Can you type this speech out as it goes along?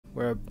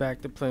We're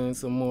back to playing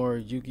some more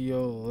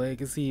Yu-Gi-Oh!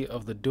 Legacy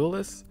of the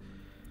Duelist.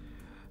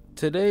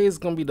 Today is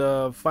gonna be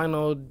the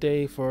final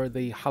day for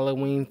the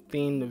Halloween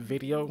themed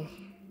video.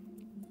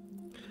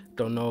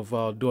 Don't know if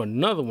I'll do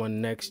another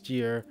one next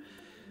year,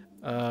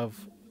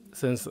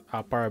 since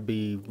I'll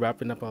probably be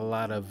wrapping up a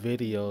lot of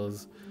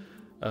videos,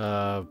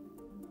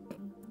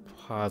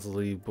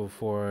 possibly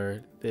before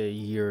the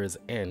year's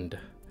end.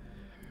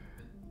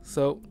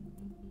 So,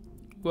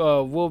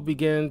 we'll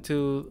begin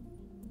to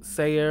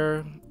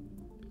Sayer.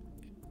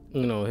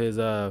 His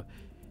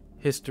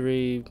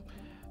history,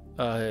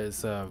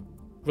 his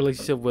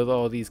relationship with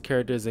all these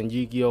characters in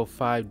Yu-Gi-Oh!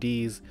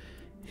 5Ds,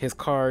 his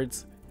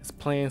cards, his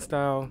playing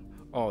style,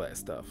 all that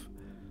stuff.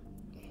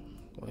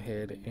 Go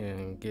ahead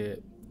and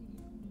get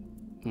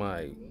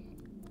my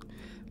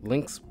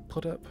links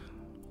put up.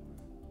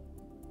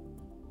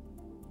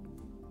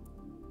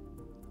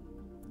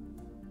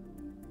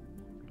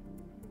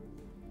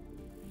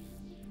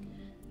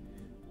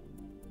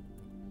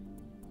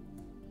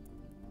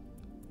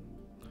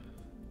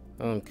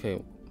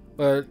 Okay,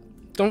 but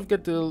don't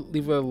forget to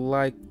leave a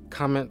like,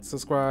 comment,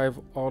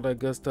 subscribe, all that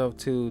good stuff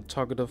to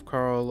Talkative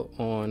Carl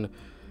on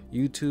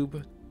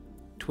YouTube,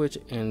 Twitch,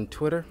 and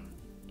Twitter.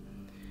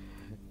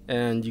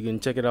 And you can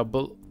check it out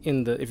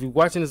if you're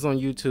watching this on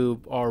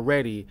YouTube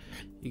already,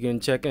 you can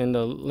check in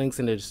the links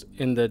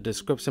in the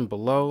description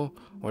below,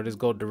 or just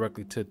go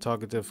directly to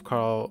Talkative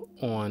Carl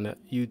on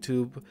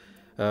YouTube.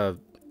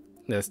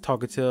 That's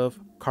Talkative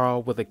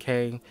Carl with a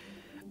K.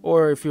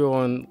 Or if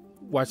you're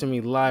watching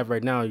me live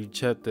right now, you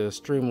check the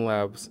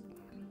Streamlabs,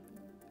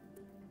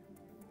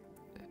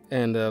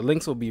 and the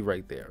links will be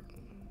right there.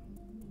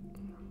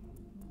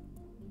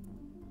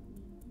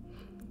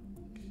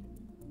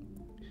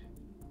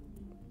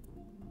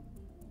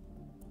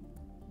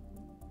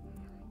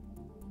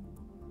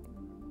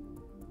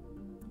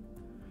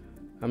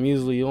 I'm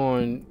usually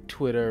on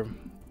Twitter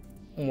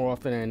more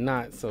often than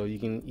not, so you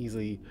can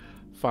easily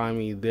find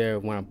me there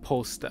when I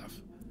post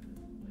stuff.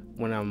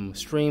 When I'm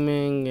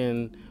streaming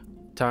and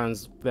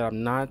times that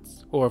I'm not,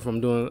 or if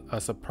I'm doing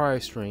a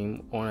surprise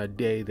stream on a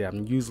day that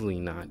I'm usually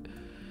not,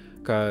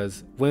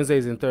 because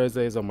Wednesdays and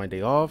Thursdays are my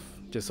day off,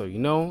 just so you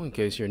know, in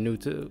case you're new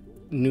to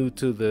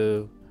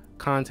the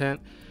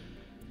content.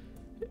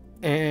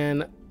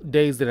 And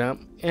days that I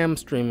am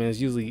streaming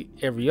is usually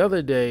every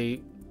other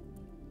day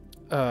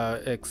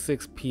at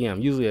 6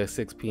 p.m. usually at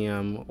 6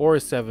 p.m. or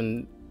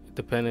 7,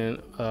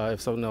 depending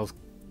if something else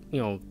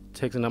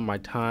taking up my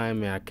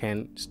time and I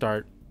can't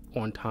start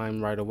on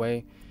time right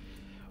away.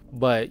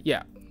 But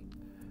yeah,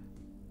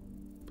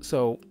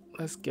 so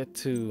let's get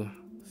to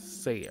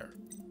Sayer.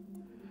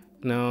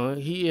 Now,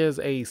 he is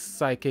a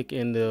psychic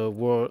in the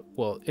world,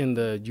 in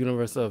the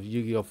universe of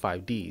Yu-Gi-Oh!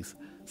 5Ds.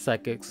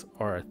 Psychics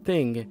are a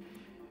thing.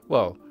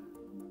 Well,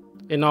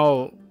 in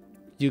all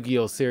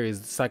Yu-Gi-Oh!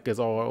 Series, psychics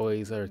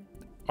always are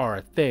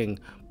a thing,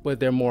 but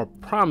they're more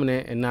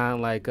prominent and not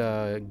like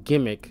a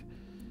gimmick,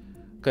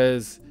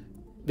 because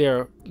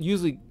they're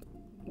usually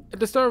at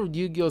the start of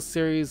Yu-Gi-Oh!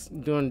 Series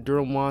during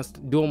Duel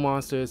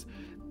Monsters,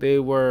 they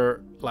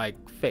were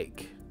like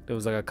fake. There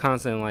was like a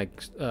constant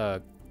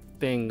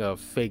thing of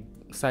fake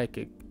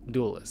psychic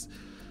duelists.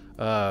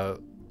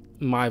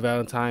 My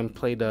Valentine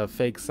played a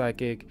fake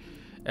psychic.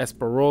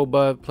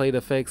 Esperoba played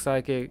a fake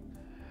psychic.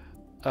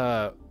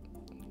 But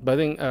I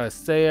think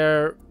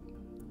Sayer,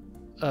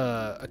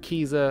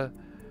 Akiza,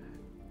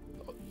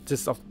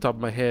 just off the top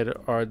of my head,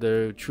 are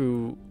the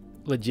true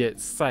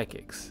legit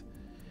psychics.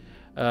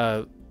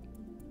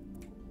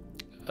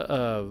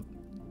 What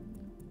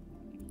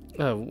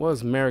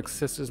was Merrick's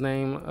sister's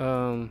name?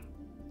 I'm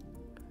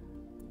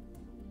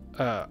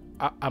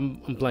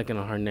blanking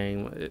on her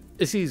name.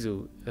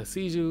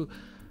 Isizu.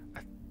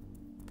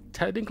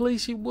 Technically,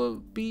 she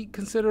would be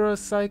considered a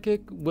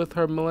psychic with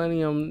her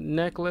Millennium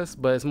necklace,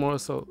 but it's more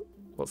so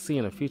we'll see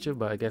in the future.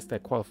 But I guess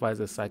that qualifies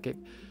as psychic.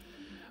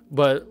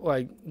 But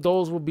like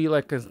those will be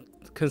like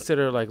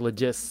considered like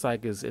legit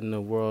psychics in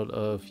the world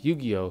of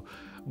Yu-Gi-Oh!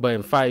 But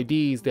in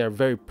 5Ds, they're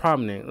very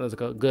prominent. It's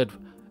like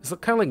it's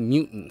kind of like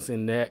mutants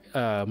in that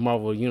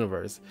Marvel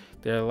universe.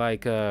 They're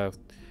like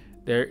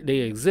they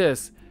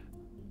exist,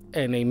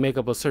 and they make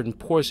up a certain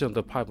portion of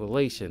the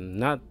population.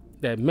 Not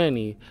that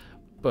many,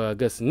 but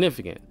good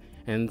significant.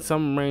 And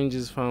some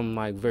ranges from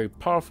like very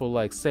powerful,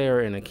 like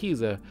Sarah and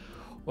Akiza,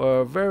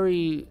 or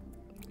very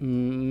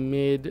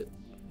mid-range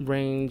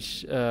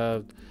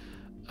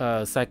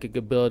psychic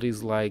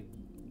abilities like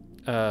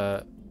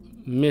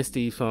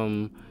Misty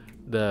from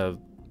the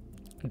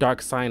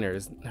Dark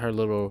Signers, her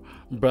little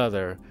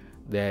brother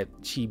that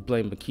she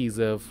blamed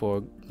Akiza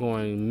for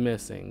going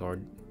missing or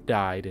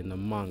died in the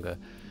manga.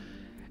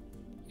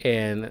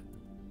 And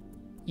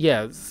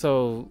yeah,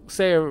 so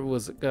Sayer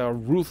was a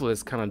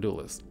ruthless kind of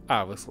duelist,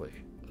 obviously,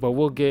 but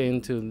we'll get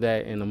into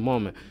that in a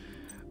moment.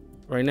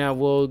 Right now,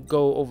 we'll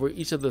go over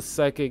each of the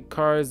psychic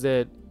cards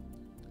that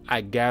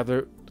I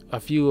gathered, a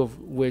few of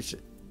which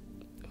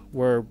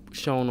were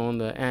shown on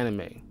the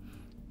anime.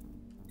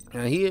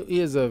 Now, he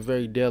is a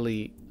very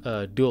deadly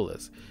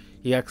duelist.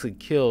 He actually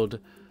killed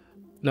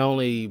not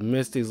only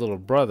Misty's little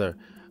brother,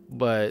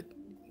 but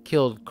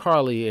killed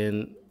Carly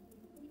and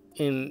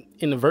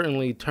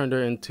inadvertently turned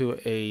her into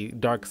a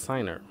dark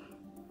signer.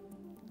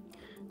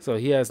 So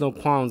he has no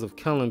qualms of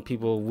killing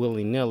people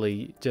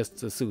willy-nilly just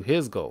to suit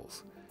his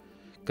goals,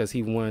 because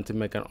he wanted to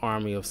make an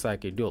army of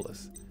psychic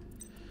duelists.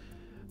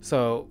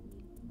 So,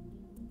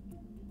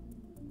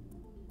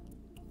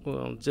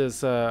 well,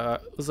 just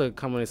it was a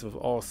combination of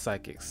all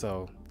psychics.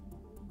 So,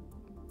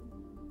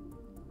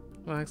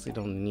 well, I actually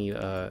don't need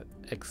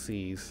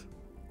XCs,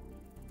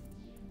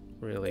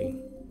 really.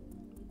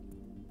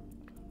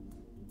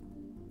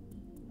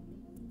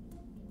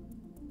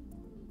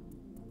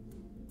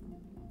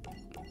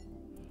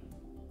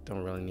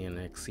 Don't really need an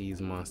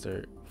XCs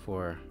monster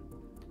for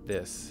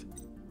this.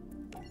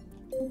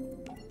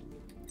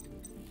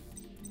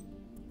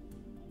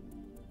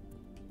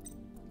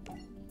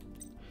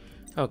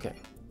 Okay.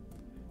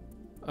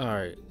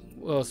 Alright.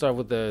 We'll start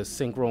with the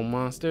synchro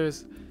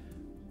monsters.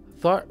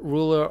 Thought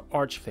Ruler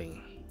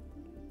Archfang.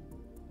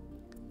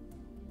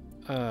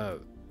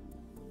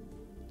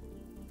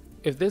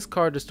 If this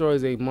card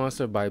destroys a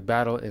monster by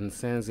battle and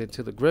sends it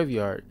to the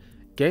graveyard,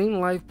 gain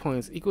life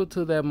points equal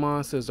to that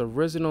monster's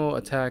original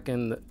attack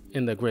in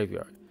the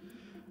graveyard.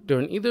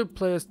 During either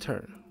player's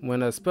turn,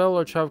 when a spell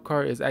or trap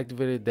card is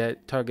activated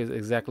that targets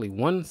exactly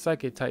one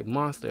psychic type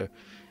monster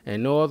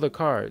and no other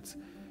cards,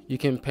 you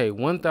can pay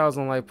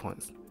 1,000 life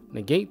points,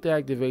 negate the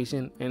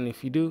activation, and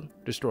if you do,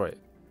 destroy it.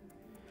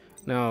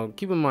 Now,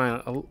 keep in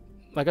mind,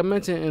 like I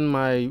mentioned in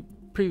my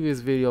previous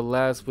video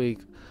last week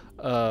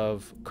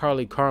of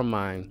Carly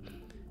Carmine,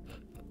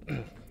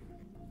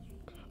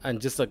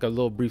 and just like a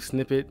little brief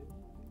snippet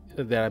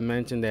that I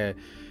mentioned, that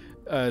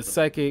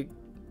psychic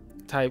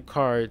type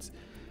cards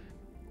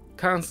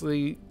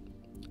constantly,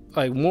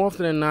 like more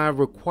often than not,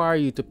 require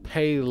you to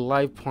pay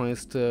life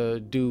points to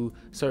do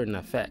certain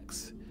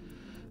effects.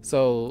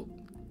 So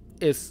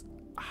it's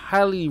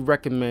highly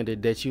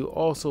recommended that you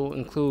also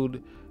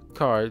include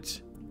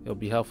cards. It'll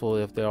be helpful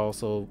if they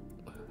also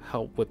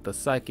help with the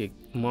psychic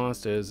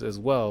monsters as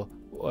well,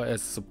 or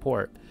as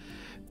support,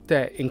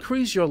 that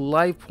increase your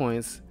life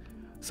points,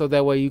 so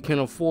that way you can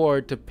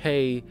afford to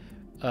pay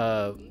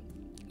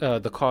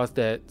the cost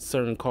that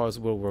certain cards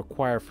will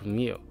require from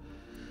you.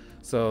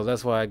 So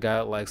that's why I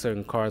got like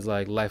certain cards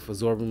like Life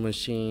Absorbing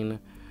Machine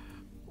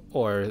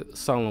or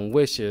Solemn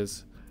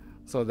Wishes,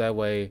 so that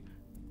way,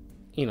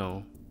 you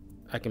know,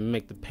 I can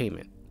make the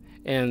payment.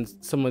 And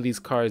some of these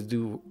cards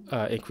do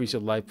increase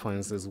your life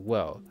points as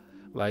well,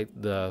 like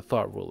the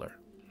Thought Ruler.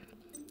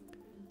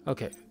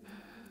 Okay,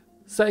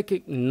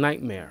 Psychic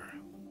Nightmare.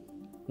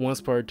 Once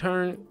per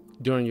turn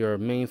during your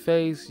main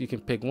phase, you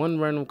can pick one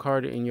random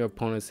card in your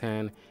opponent's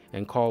hand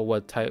and call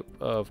what type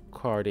of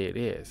card it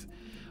is: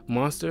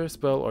 monster,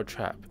 spell, or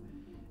trap.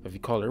 If you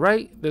call it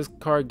right, this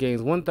card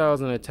gains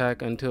 1,000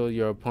 attack until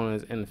your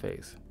opponent's end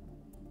phase.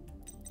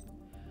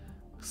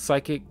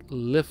 Psychic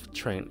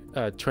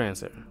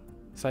Trancer.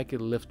 Psychic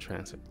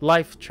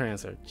Life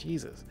Trancer.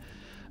 Jesus.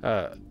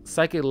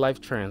 Psychic Life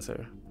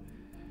Trancer.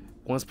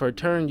 Once per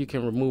turn, you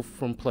can remove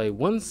from play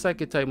one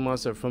psychic type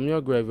monster from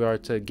your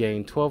graveyard to gain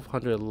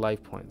 1,200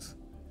 life points.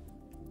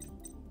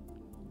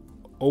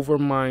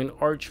 Overmind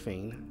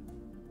Archfiend.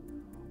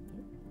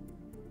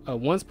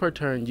 Once per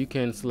turn, you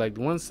can select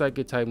one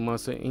psychic type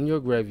monster in your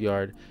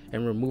graveyard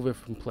and remove it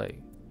from play.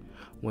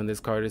 When this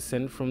card is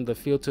sent from the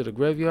field to the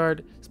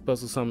graveyard,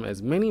 special summon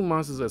as many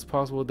monsters as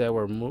possible that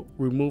were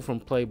removed from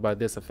play by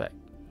this effect.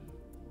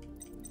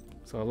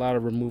 So a lot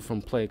of remove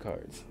from play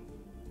cards.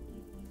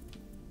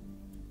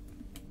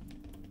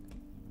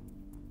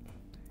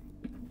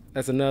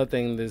 That's another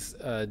thing this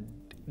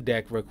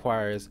deck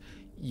requires.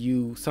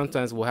 You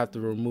sometimes will have to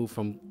remove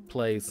from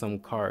play some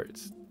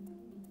cards.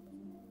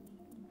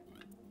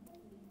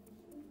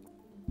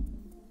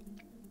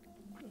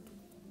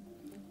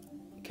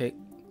 Okay,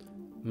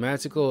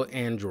 Magical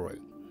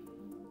Android.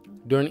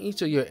 During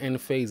each of your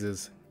end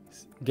phases,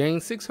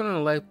 gain 600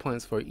 life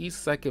points for each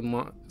psychic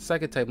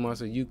type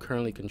monster you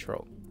currently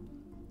control.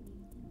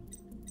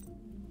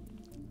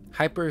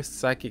 Hyper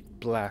Psychic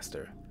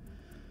Blaster.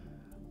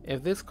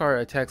 If this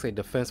card attacks a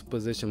defense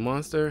position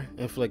monster,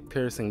 inflict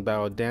piercing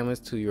battle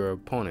damage to your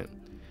opponent.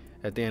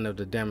 At the end of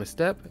the damage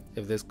step,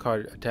 if this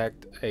card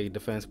attacked a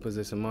defense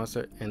position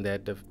monster and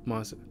that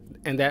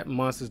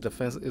monster's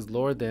defense is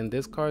lower than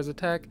this card's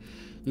attack,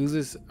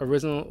 uses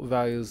original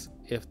values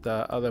if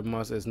the other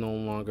monster is no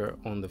longer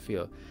on the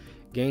field.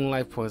 Gain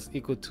life points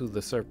equal to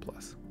the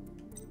surplus.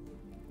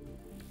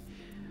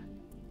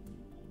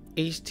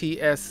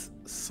 HTS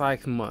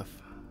Psych Muth.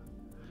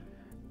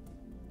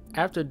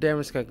 After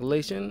damage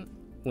calculation,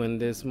 when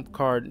this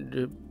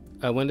card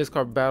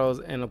battles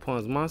an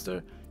opponent's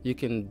monster, you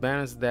can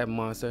banish that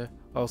monster.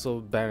 Also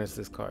banish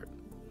this card.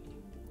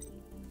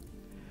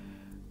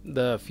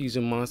 The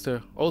fusion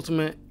monster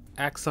Ultimate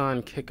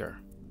Axon Kicker.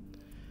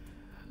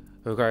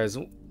 It requires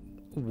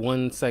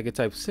one psychic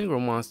type single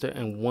monster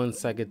and one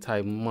psychic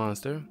type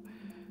monster.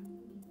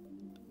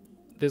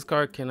 This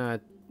card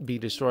cannot be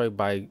destroyed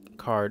by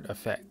card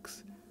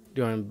effects.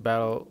 During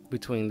battle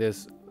between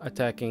this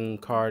attacking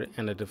card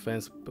and a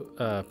defense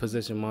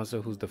position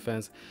monster whose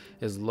defense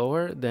is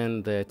lower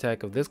than the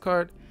attack of this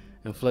card.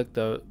 Inflict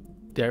the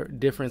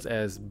difference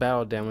as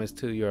battle damage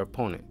to your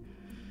opponent.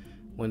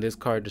 When this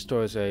card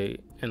destroys an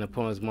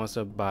opponent's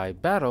monster by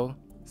battle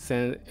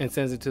and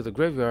sends it to the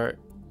graveyard,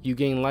 you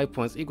gain life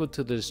points equal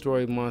to the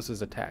destroyed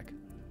monster's attack.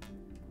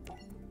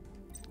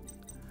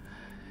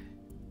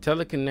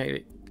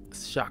 Telekinetic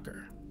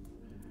Shocker.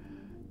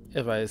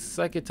 If a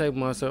psychic type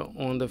monster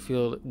on the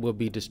field will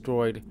be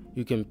destroyed,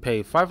 you can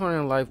pay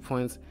 500 life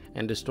points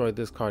and destroy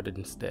this card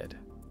instead.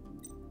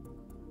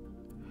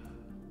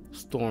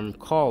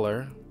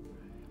 Stormcaller.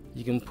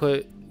 You can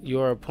put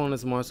your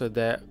opponent's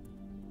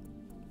monsters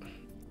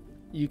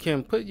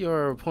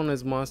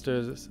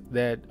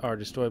that are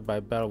destroyed by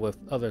battle with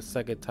other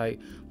psychic type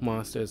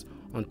monsters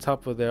on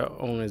top of their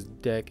owner's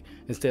deck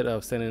instead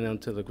of sending them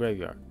to the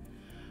graveyard.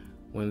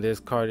 When this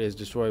card is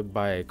destroyed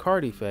by a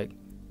card effect,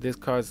 this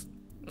card's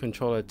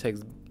controller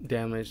takes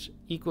damage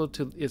equal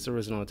to its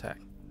original attack.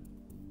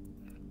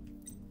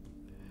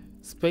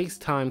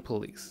 Space-Time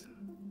Police.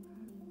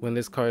 When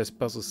this card is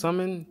special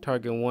summoned,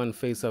 target one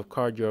face-up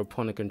card your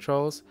opponent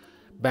controls,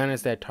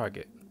 banish that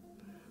target.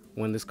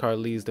 When this card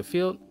leaves the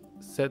field,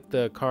 set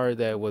the card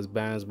that was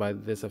banished by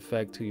this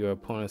effect to your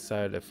opponent's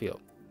side of the field.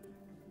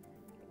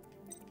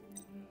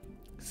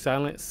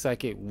 Silent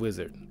Psychic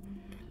Wizard.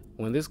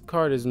 When this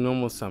card is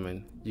normal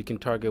summoned, you can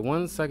target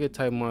one psychic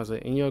type monster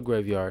in your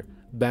graveyard,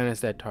 banish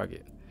that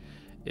target.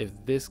 If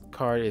this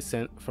card is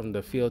sent from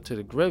the field to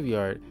the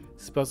graveyard,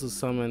 special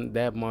summon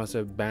that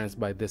monster banished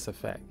by this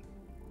effect.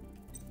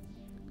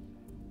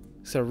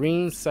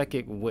 Serene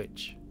Psychic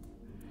Witch.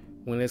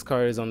 When this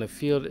card is on the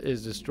field,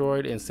 is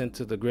destroyed and sent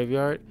to the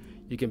graveyard,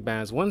 you can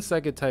banish one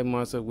psychic type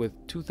monster with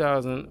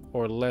 2000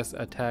 or less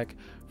attack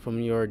from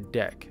your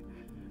deck.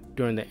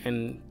 During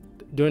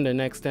the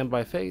next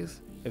standby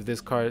phase, if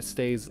this card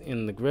stays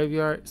in the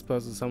graveyard,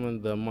 special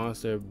summon the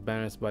monster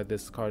banished by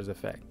this card's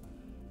effect.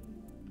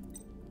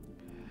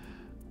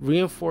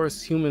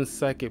 Reinforced Human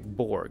Psychic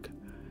Borg.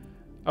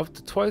 Up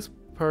to twice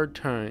per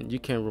turn, you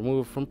can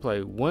remove from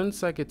play one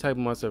psychic type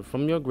monster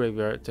from your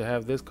graveyard to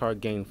have this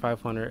card gain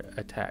 500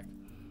 attack.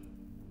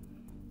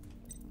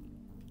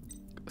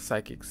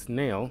 Psychic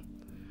Snail.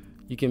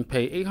 You can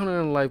pay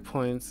 800 life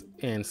points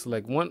and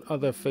select one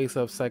other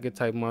face-up psychic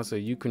type monster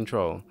you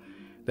control.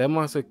 That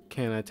monster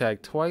can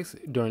attack twice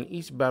during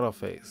each battle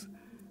phase.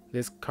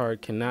 This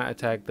card cannot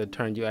attack the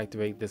turn you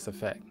activate this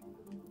effect.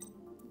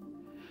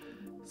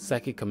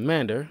 Psychic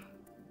Commander.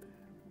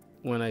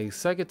 When a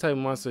psychic type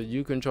monster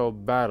you control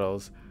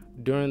battles,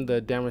 during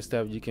the damage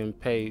step you can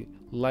pay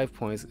life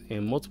points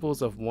in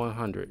multiples of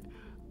 100,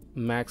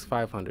 max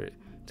 500,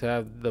 to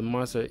have the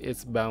monster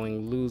it's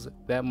battling lose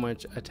that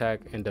much attack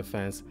and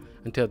defense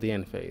until the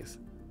end phase.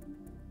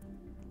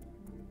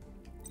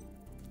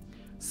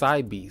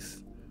 Side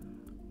Beast.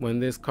 When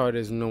this card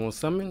is normal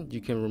summoned, you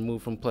can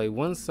remove from play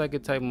one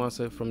psychic type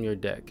monster from your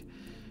deck.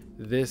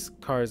 This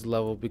card's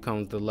level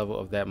becomes the level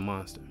of that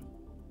monster.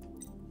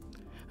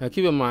 Now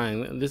keep in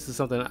mind, this is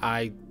something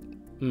I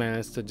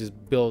managed to just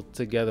build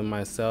together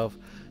myself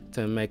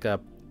to make a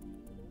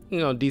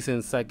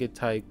decent psychic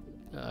type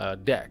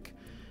deck.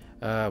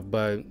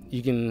 But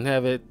you can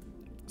have it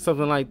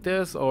something like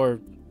this,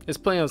 or it's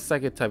plenty of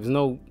psychic types.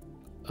 No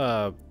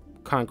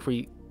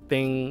concrete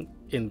thing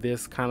in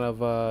this kind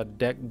of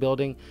deck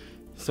building,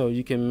 so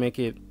you can make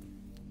it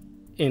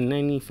in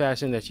any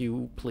fashion that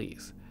you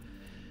please.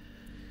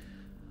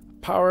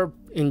 Power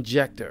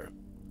Injector.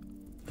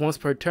 Once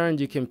per turn,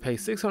 you can pay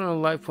 600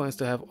 life points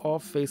to have all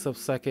face-up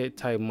psychic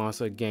type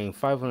monster gain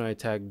 500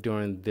 attack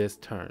during this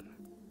turn.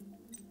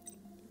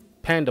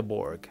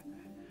 Pandaborg.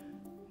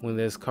 When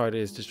this card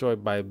is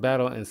destroyed by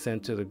battle and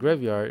sent to the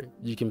graveyard,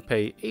 you can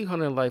pay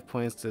 800 life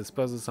points to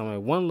special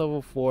summon one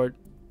level 4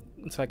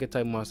 psychic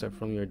type monster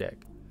from your deck.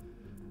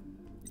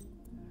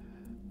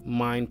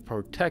 Mind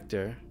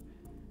Protector.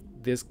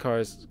 This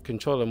card's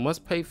controller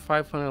must pay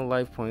 500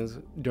 life points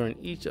during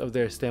each of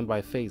their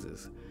standby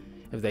phases.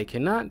 If they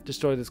cannot,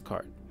 destroy this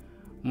card.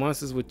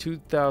 Monsters with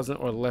 2000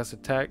 or less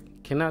attack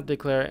cannot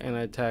declare an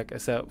attack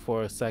except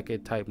for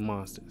psychic type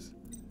monsters.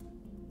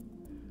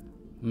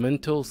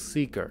 Mental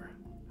Seeker.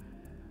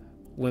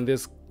 When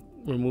this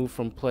removed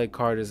from play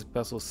card is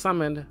special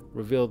summoned,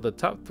 reveal the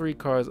top 3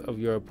 cards of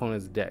your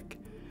opponent's deck.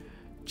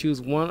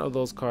 Choose one of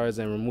those cards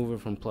and remove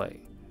it from play.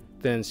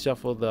 Then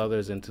shuffle the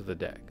others into the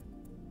deck.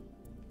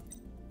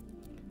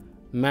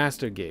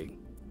 Master Gig.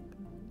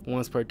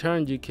 Once per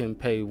turn, you can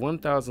pay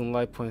 1000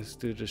 life points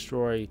to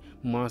destroy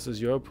monsters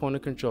your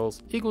opponent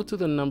controls, equal to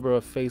the number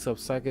of face-up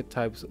psychic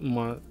type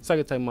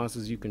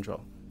monsters you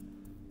control.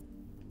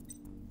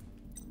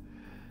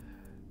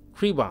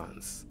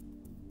 Krebons.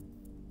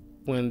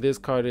 When this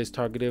card is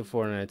targeted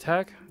for an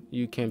attack,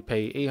 you can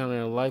pay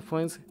 800 life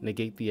points,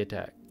 negate the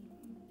attack.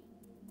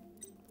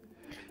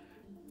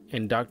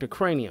 And Dr.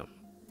 Cranium.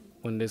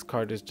 When this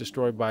card is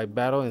destroyed by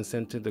battle and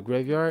sent to the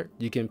graveyard,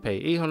 you can pay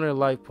 800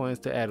 life points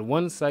to add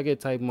one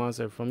psychic type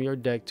monster from your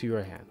deck to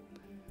your hand.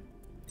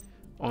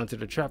 On to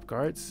the trap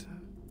cards.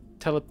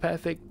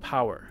 Telepathic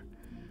Power.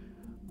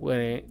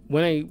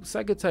 When a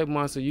psychic type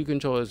monster you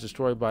control is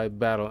destroyed by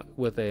battle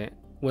with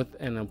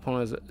an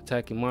opponent's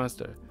attacking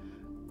monster,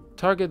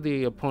 target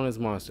the opponent's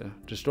monster.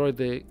 Destroy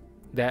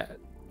that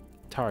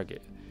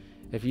target.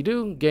 If you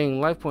do,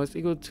 gain life points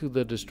equal to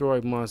the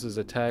destroyed monster's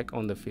attack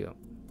on the field.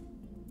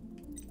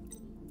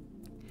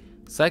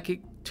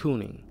 Psychic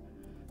tuning.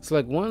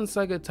 Select one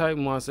psychic type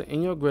monster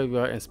in your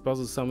graveyard and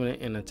special summon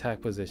it in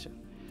attack position.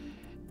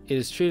 It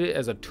is treated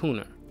as a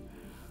tuner.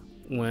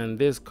 When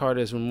this card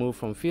is removed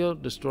from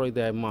field, destroy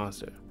that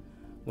monster.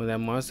 When that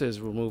monster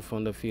is removed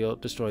from the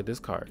field, destroy this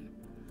card.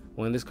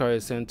 When this card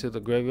is sent to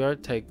the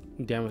graveyard, take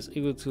damage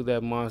equal to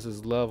that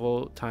monster's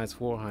level times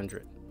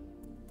 400.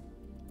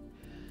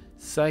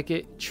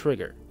 Psychic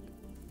trigger.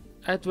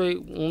 Activate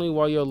only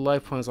while your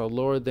life points are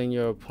lower than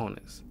your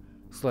opponent's.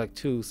 Select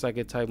 2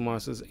 psychic type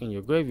monsters in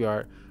your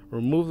graveyard,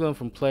 remove them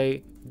from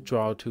play,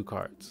 draw 2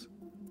 cards.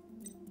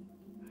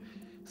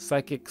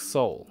 Psychic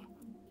soul.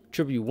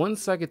 Tribute 1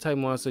 psychic type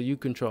monster you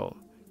control.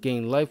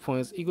 Gain life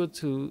points equal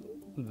to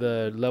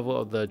the level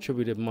of the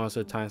attributed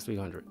monster times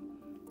 300.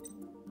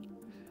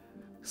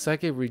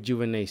 Psychic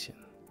rejuvenation.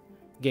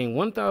 Gain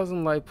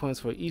 1000 life points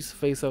for each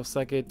face-up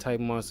psychic type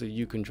monster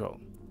you control.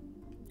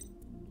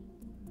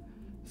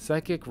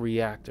 Psychic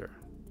reactor.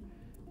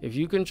 If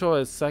you control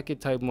a psychic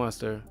type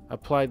monster,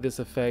 apply this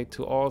effect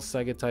to all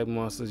psychic type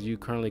monsters you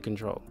currently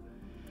control.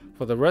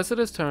 For the rest of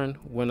this turn,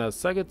 when a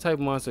psychic type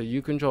monster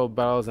you control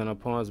battles an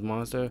opponent's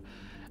monster,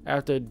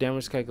 after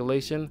damage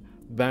calculation,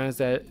 bans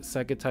that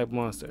psychic type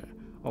monster.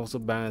 Also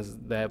bans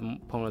that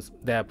opponent's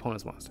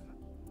monster.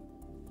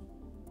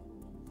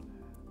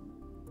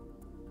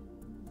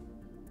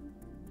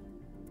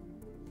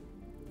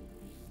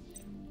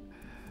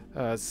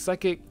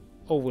 Psychic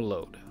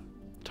overload.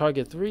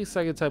 Target 3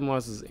 psychic type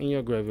monsters in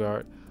your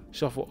graveyard,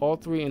 shuffle all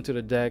 3 into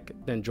the deck,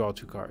 then draw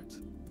 2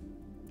 cards.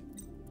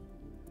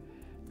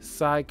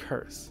 Psy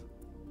curse.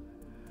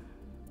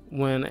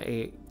 When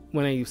a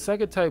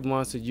psychic type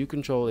monster you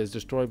control is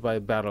destroyed by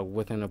battle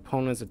with an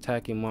opponent's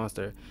attacking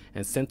monster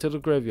and sent to the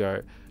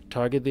graveyard,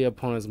 target the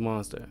opponent's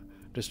monster.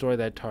 Destroy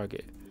that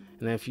target.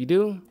 And if you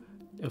do,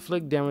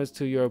 inflict damage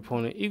to your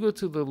opponent equal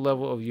to the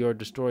level of your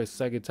destroyed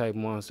psychic type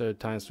monster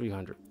times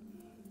 300.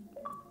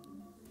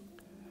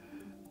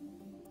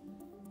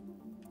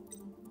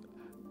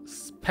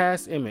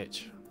 Pass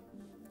image.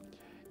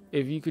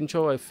 If you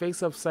control a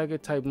face-up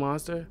psychic type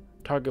monster,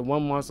 target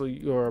 1 monster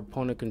your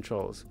opponent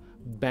controls.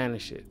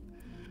 Banish it.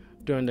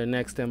 During the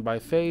next standby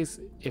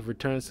phase, it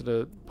returns to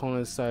the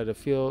opponent's side of the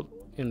field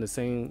in the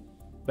same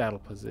battle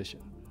position.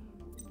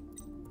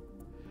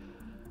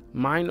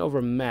 Mind over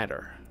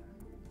matter.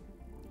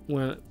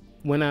 When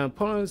a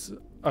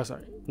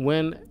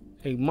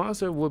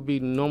monster would be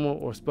normal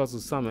or special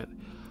summoned,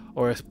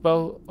 or a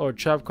spell or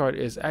trap card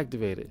is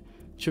activated,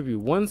 tribute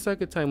 1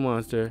 psychic type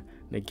monster,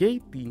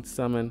 negate the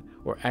summon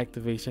or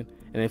activation,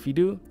 and if you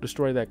do,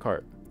 destroy that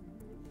card.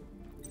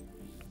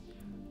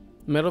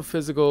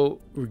 Metaphysical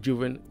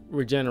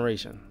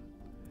regeneration.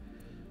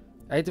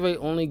 Activate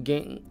only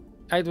during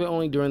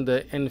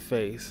the end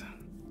phase.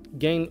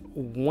 Gain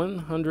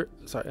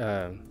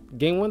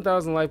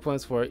 1000 life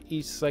points for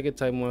each psychic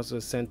type monster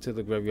sent to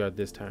the graveyard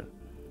this turn.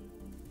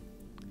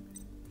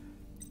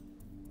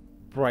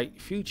 Bright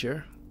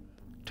future.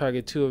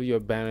 Target 2 of your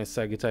banished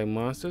psychic type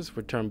monsters,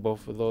 return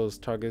both of those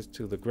targets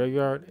to the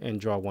graveyard,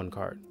 and draw 1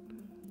 card.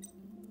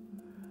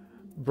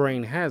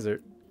 Brain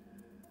hazard.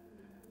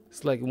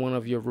 Select one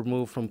of your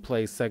removed from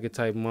play psychic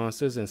type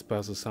monsters and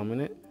special summon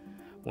it.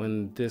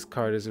 When this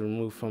card is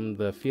removed from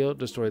the field,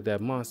 destroy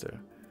that monster.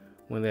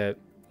 When that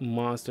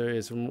monster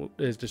is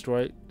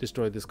destroyed,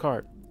 destroy this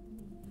card.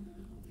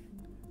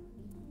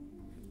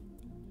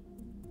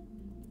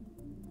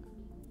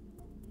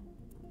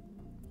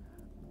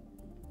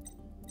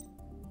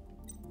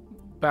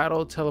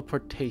 Battle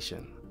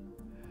teleportation.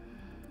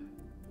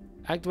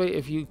 Activate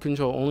if you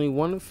control only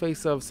 1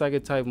 face-up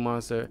psychic type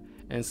monster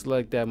and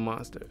select that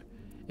monster.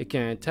 It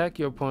can attack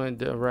your opponent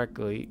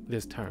directly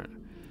this turn.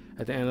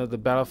 At the end of the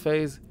battle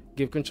phase,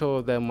 give control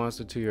of that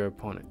monster to your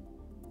opponent.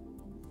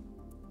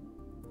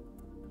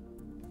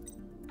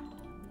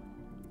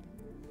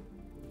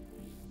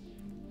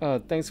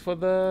 Thanks for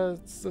the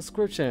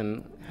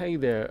subscription. Hey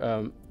there,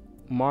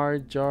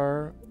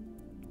 Marjaran.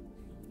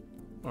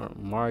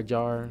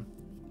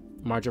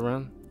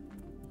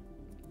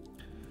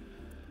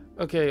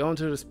 Okay,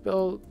 onto the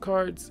spell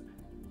cards.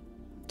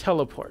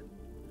 Teleport.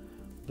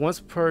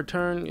 Once per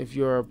turn, if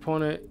your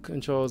opponent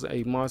controls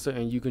a monster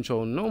and you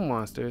control no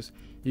monsters,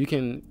 you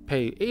can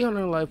pay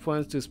 800 life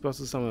points to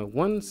special summon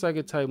 1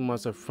 psychic type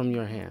monster from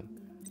your hand.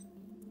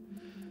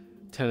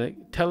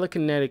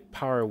 Telekinetic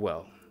power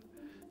well.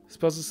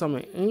 Special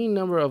summon any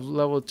number of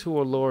level 2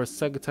 or lower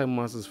psychic type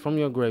monsters from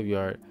your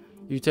graveyard.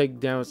 You take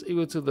damage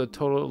equal to the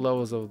total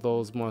levels of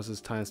those monsters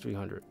times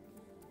 300.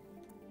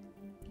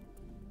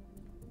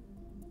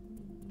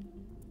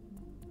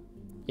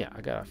 Yeah,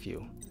 I got a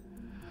few.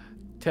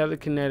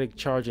 Telekinetic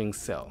charging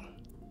cell.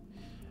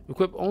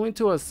 Equip only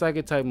to a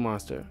psychic type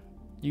monster.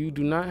 You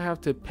do not have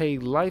to pay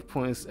life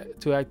points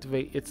to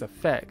activate its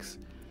effects.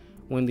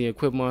 When the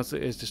equipped monster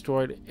is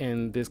destroyed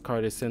and this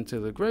card is sent to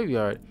the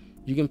graveyard,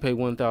 you can pay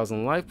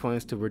 1,000 life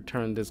points to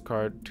return this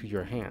card to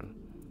your hand.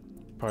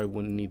 Probably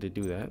wouldn't need to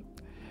do that.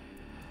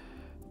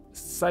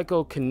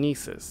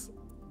 Psychokinesis.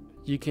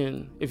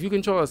 If you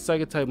control a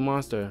psychic type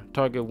monster,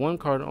 target one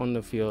card on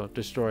the field,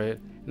 destroy it,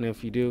 and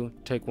if you do,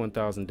 take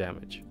 1,000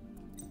 damage.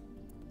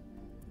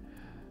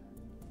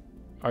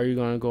 Are you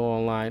gonna go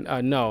online?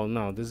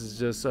 No. This is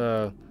just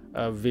a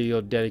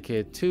video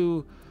dedicated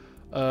to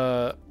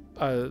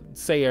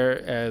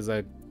Sayer as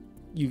a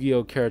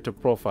Yu-Gi-Oh character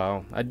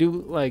profile. I do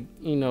like,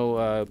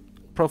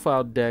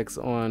 profile decks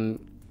on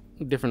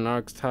different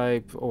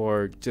archetype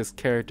or just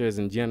characters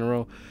in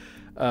general.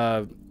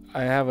 I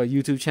have a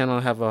YouTube channel.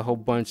 I have a whole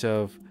bunch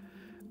of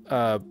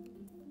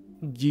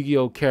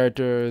Yu-Gi-Oh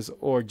characters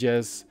or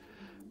just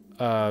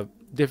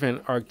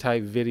different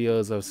archetype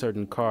videos of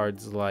certain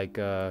cards like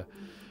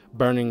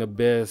Burning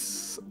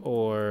Abyss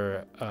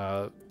or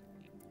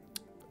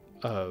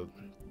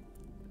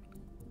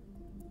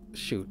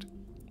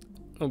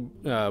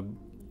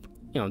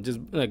just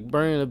like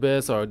Burning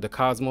Abyss or the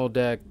Cosmo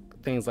deck,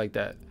 things like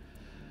that.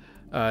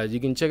 You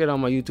can check it on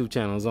my YouTube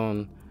channel. It's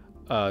on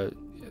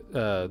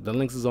the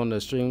links is on the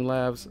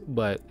Streamlabs,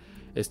 but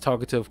it's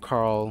Talkative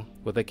Carl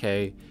with a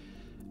K,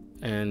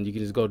 and you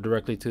can just go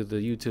directly to the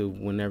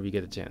YouTube whenever you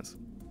get a chance.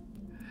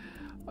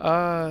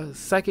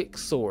 Psychic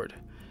Sword.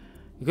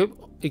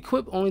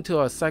 Equip only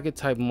to a psychic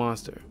type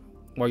monster.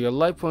 While your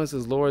life points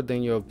is lower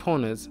than your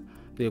opponent's,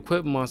 the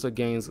equipped monster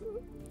gains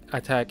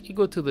attack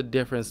equal to the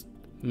difference,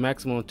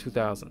 maximum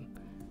 2,000.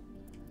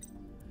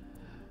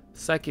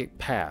 Psychic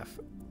Path.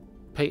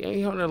 Pay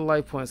 800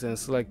 life points and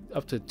select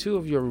up to 2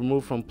 of your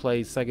removed from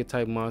play psychic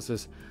type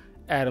monsters,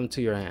 add them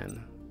to your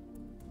hand.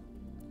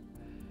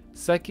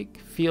 Psychic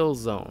Field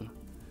Zone.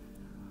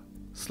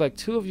 Select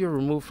 2 of your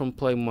removed from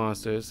play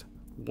monsters,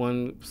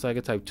 1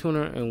 psychic type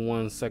tuner and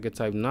 1 psychic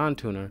type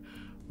non-tuner.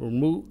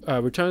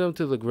 Return them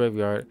to the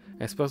graveyard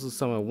and special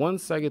summon 1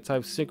 psychic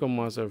type synchro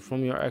monster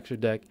from your extra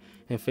deck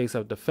in face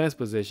up defense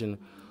position,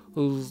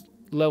 whose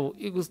level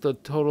equals the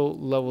total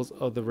levels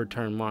of the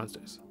returned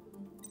monsters.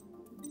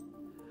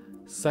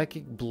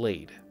 Psychic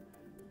Blade.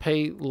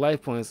 Pay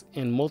life points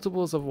in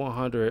multiples of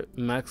 100,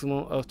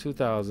 maximum of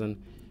 2,000.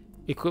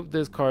 Equip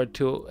this card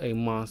to a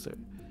monster.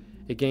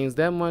 It gains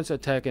that much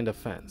attack and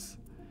defense.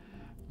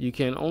 You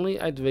can only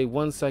activate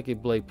 1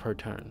 Psychic Blade per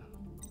turn.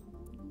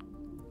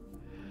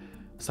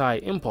 Psy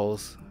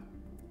Impulse.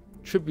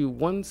 Tribute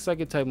 1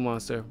 psychic type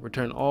monster,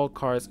 return all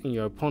cards in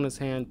your opponent's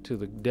hand to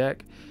the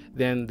deck,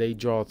 then they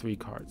draw 3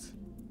 cards.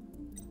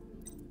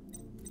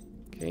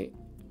 Okay,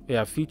 we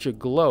have Future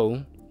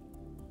Glow.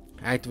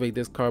 Activate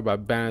this card by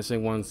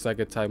banishing 1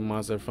 psychic type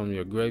monster from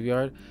your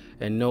graveyard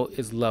and note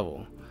its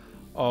level.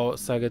 All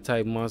psychic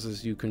type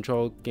monsters you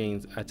control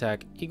gains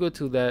attack equal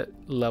to that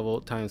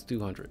level times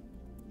 200.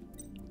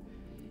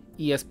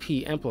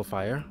 ESP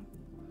Amplifier.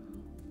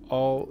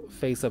 All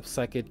face-up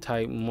psychic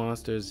type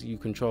monsters you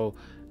control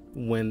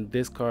when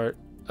this card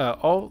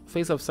all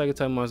face-up psychic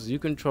type monsters you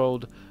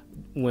controlled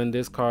when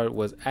this card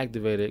was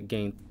activated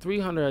gain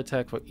 300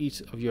 attack for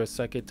each of your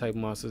psychic type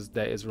monsters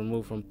that is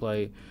removed from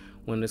play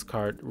when this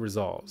card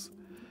resolves.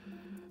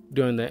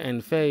 During the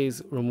end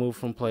phase, remove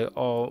from play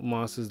all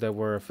monsters that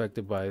were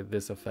affected by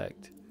this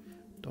effect.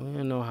 Don't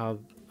even know how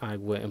I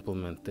would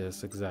implement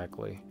this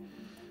exactly.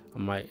 I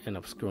might end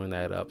up screwing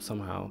that up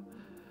somehow.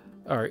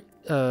 Alright,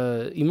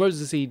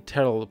 emergency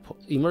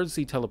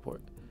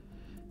teleport.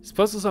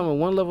 Special summon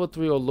 1 level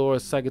 3 or lower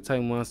psychic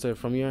type monster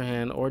from your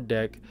hand or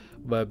deck,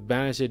 but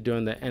banish it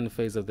during the end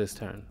phase of this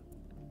turn.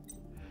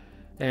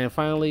 And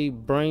finally,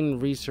 Brain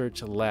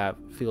Research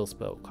Lab field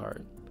spell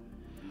card.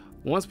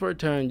 Once per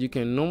turn, you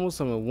can normal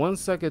summon 1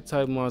 psychic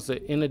type monster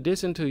in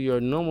addition to your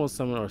normal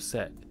summon or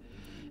set.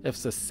 If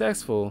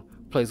successful,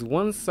 place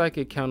 1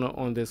 psychic counter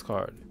on this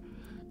card.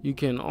 You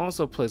can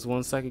also place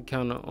 1 psychic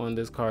counter on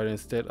this card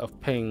instead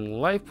of paying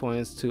life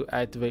points to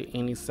activate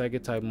any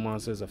psychic type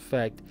monster's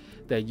effect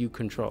that you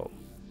control.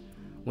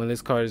 When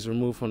this card is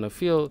removed from the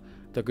field,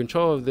 the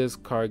controller of this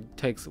card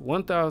takes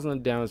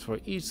 1,000 damage for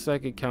each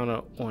psychic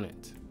counter on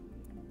it.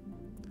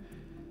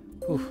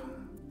 Whew.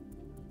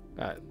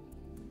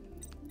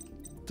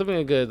 Took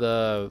me a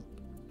good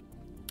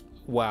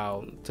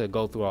while to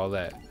go through all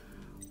that,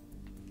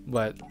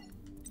 but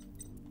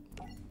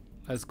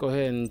let's go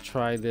ahead and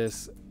try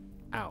this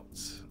out.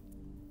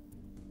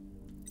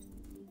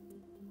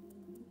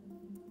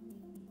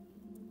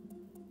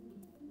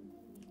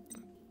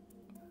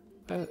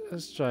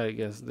 Let's try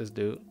against this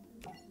dude.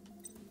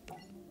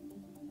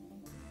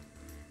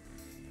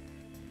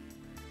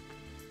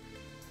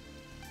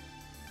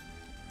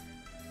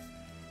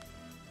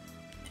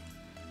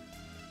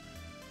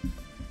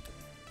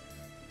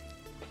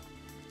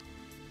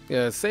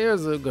 Yeah,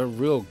 Sayer's a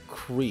real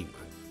creep.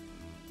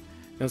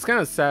 It was kind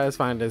of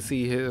satisfying to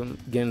see him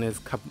getting his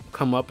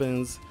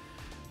comeuppance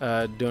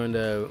during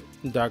the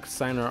Dark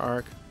Signer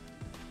arc,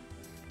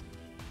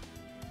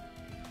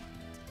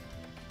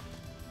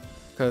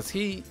 because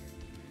he,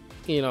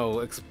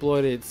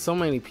 exploited so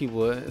many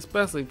people,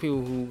 especially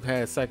people who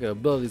had psychic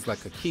abilities like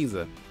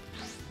Akiza.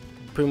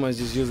 pretty much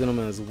just using them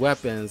as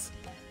weapons.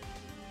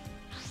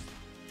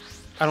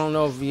 I don't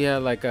know if he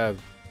had like a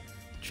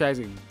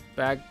tragic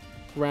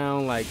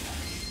background, like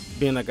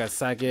being like a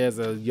psychic as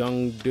a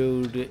young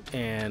dude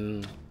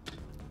and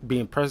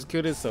being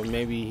persecuted, so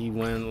maybe he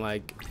went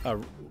like a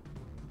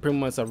pretty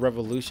much a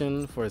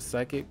revolution for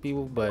psychic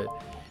people, but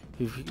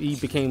he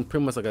became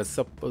pretty much like a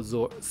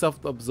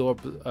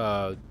self-absorbed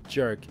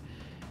jerk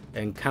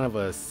and kind of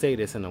a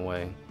sadist in a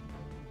way.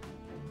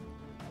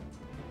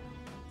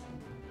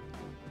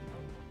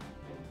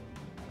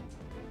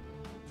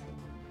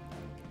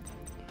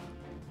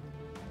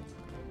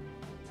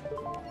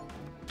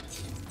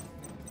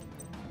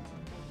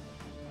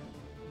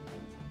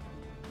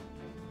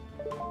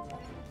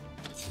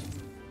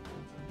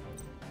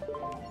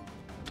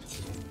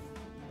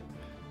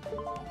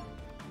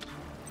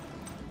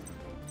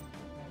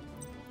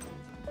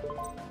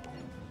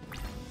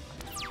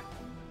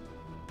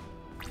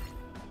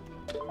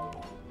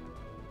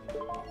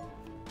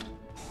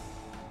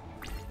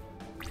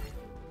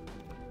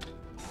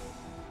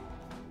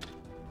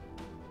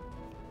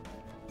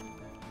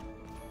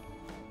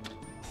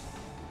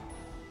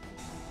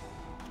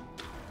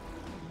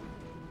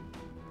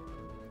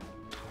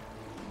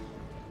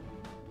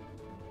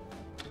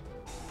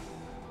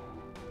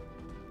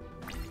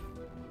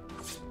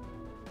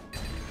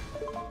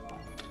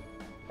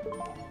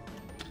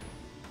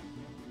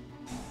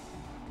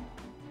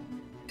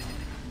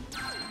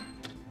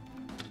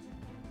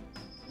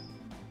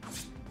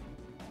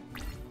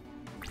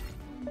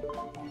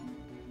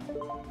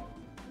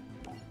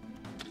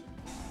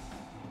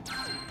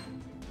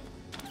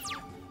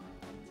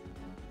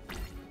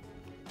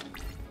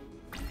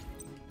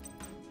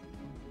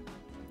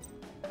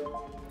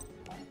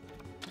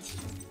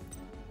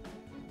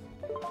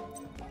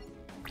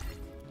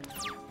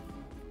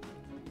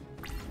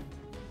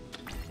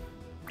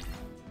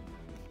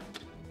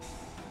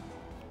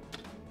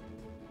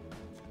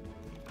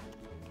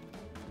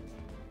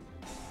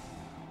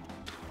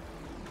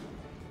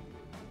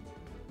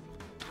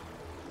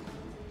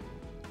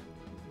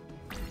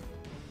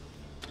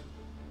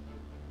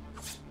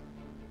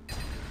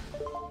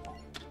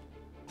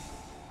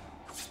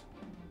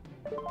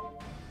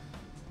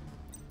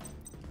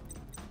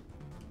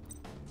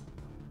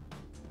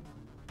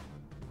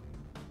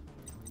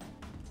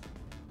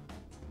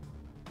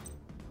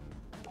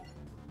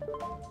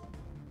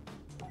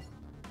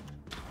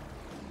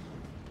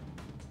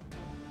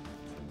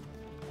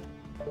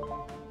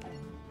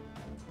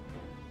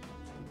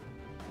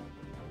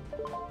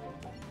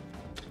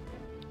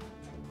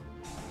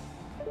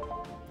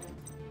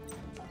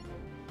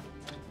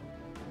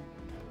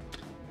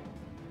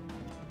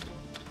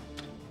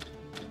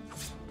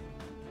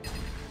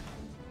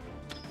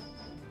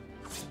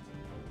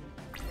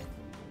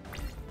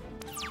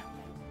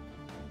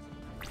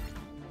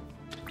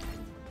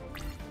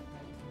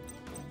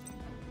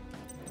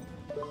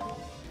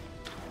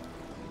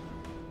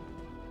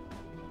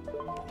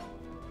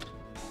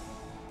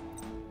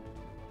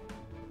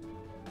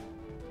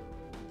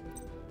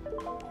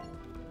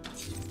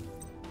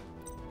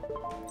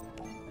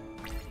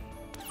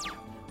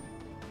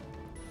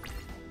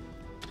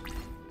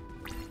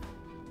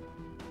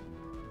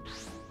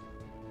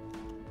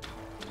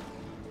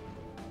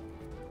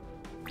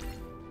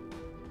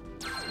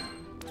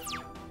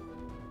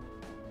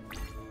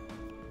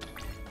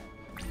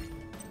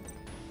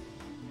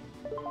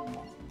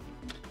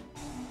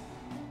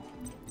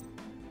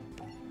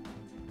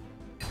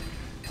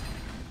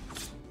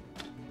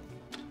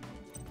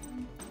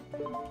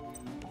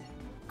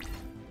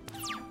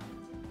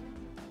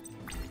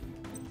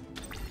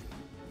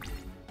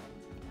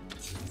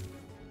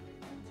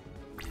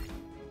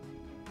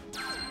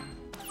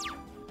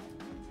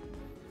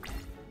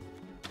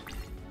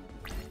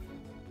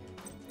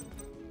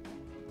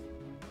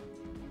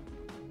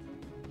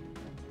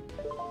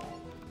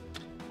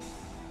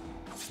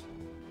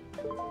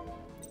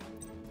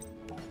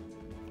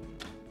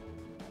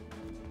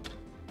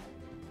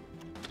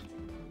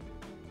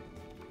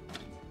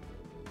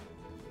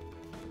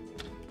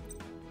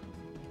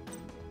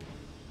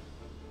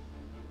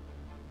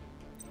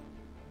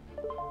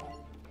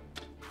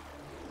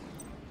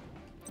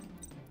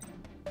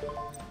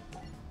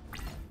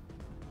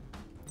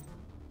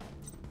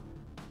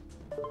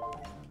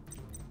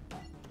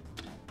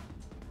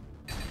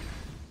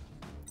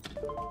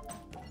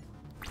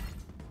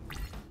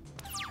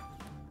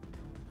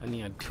 I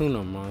need a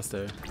tuna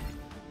monster.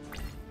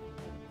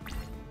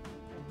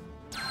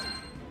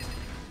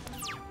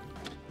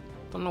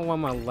 Don't know why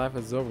my life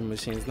absorber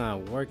machine is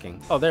not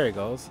working. Oh, there it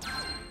goes.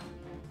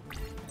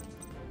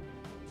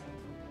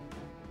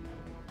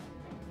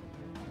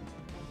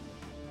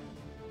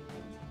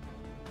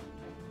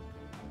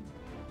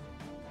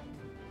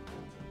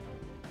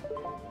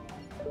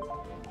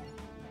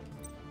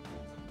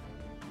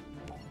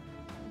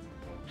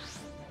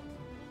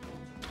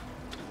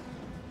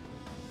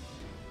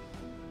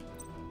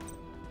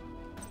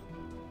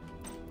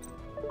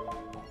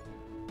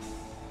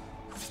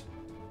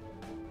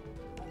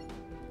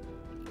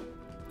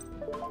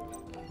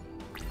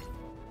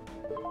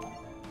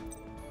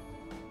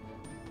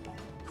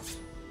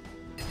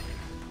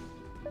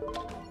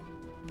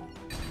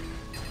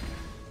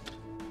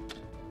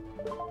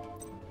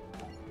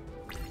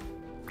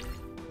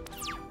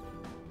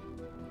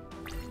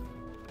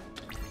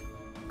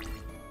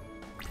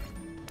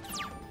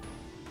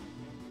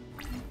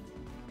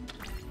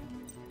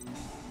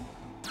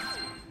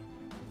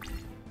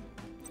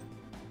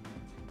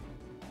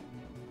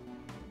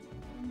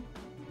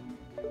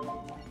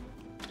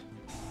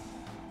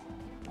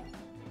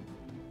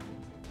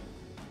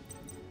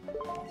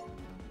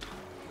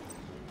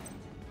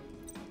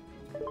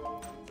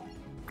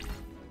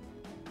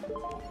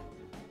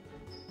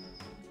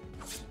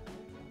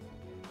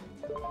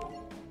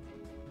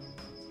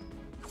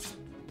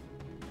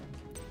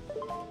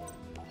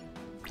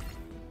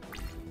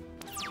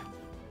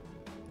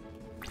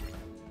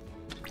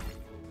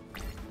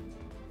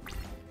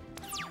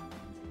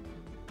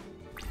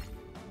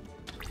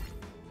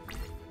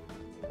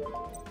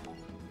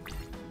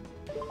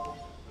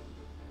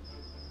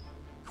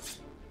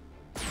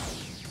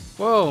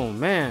 Whoa,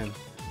 man.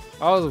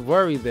 I was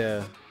worried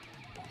there.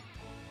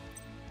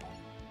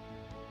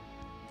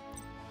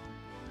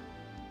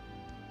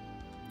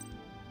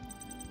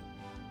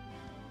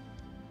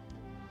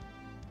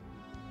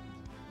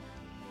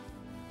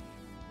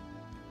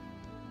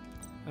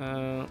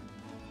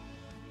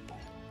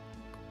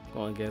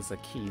 Going against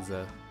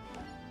Akiza.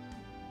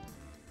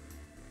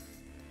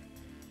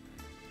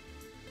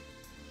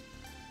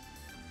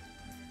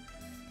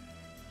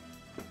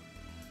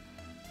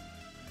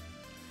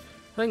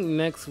 I think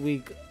next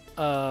week,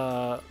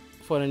 for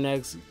the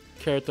next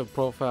character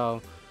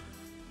profile,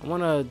 I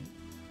want to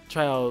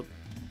try out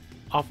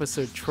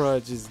Officer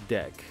Trudge's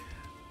deck.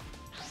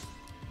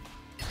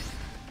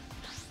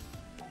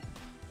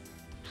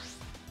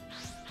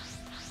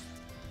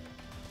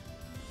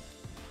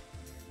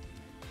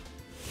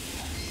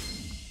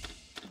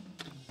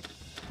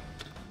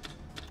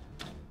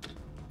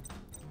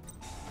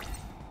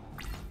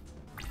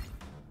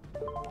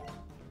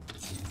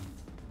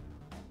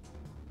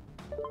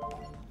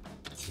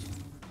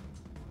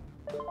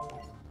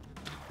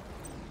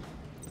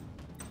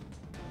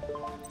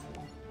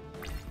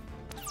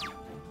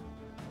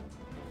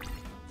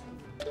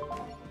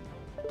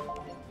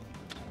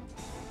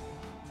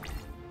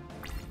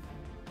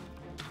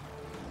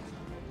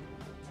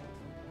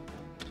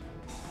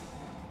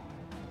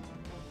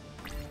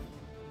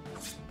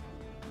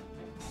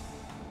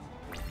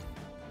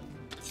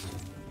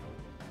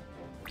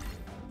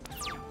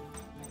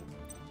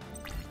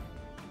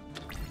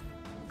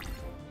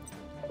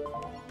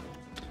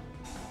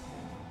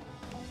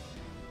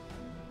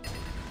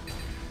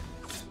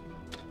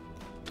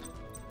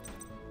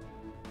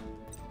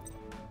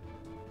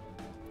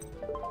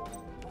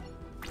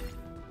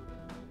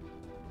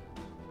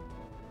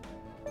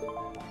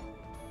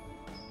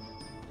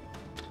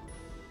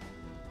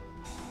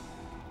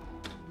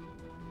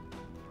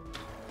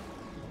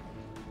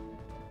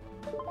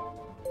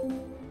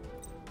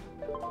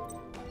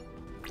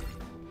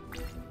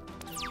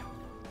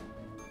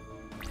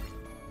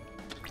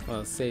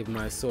 I'll save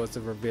my source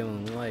of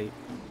revealing light.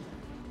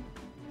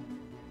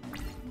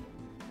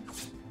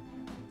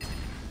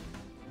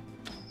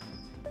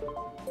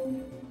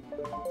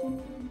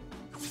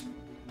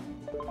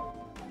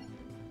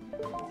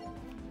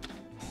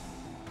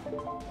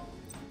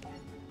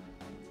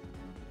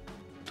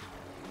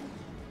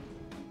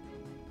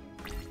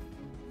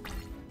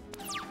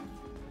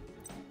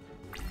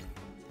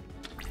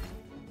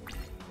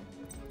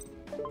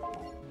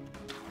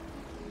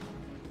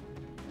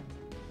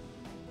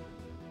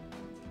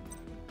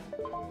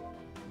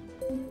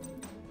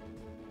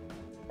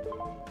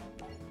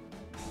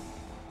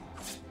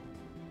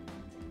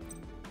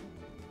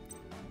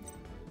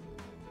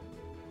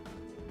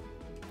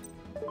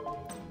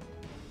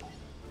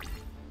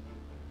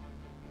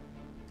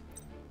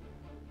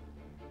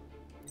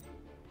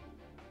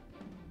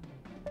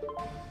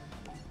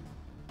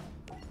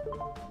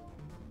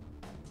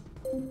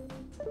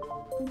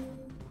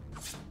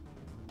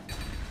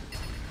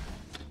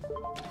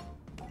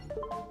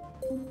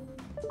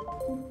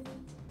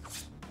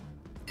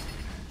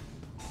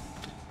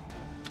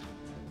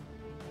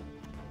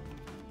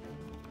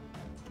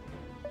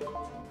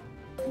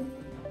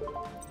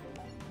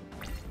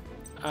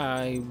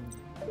 I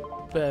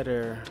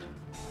better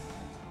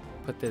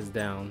put this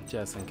down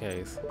just in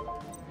case.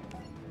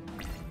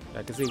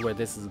 I can see where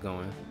this is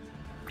going.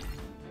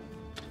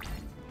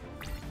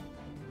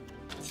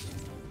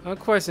 A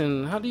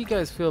question, how do you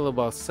guys feel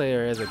about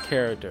Sayer as a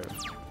character?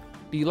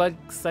 Do you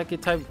like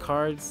psychic type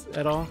cards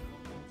at all?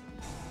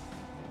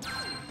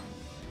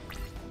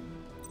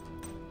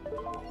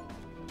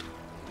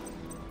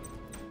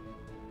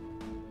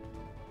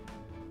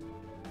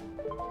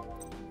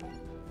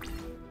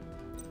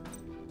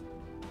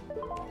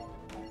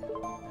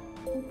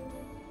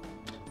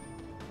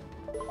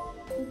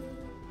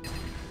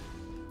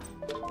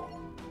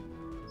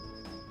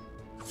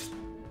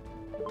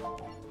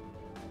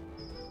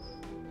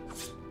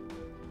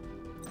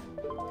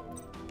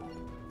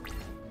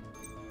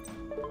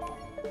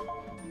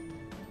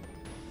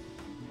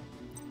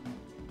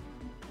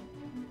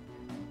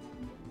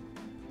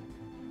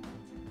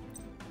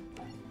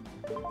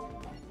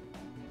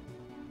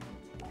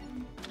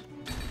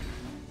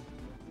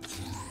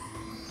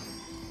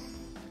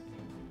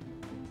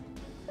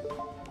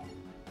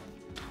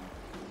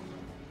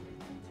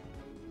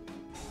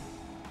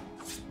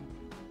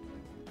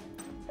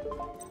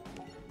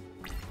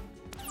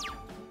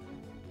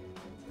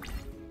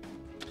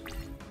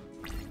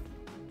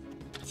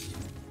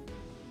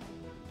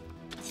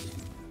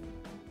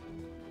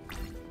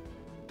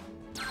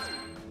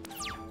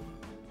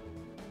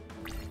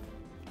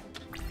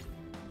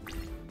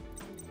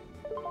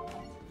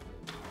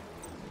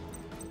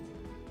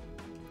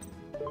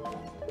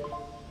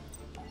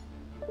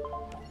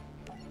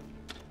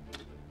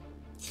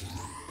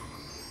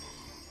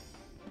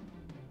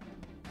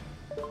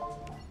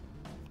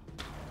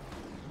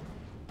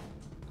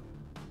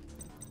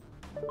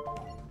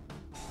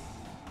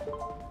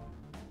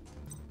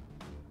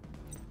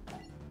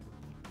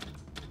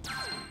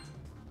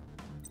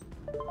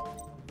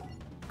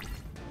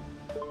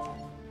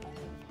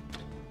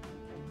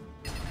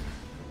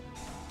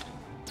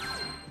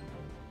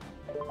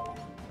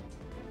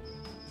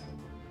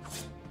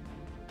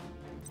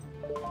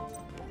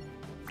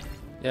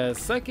 Yeah,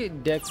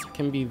 psychic decks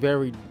can be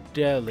very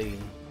deadly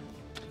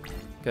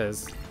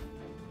because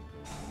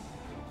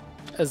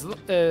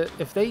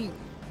if they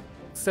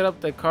set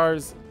up the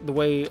cards the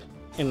way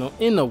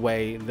in a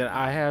way that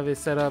I have it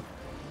set up,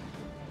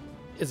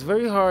 it's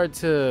very hard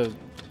to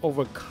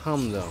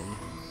overcome them.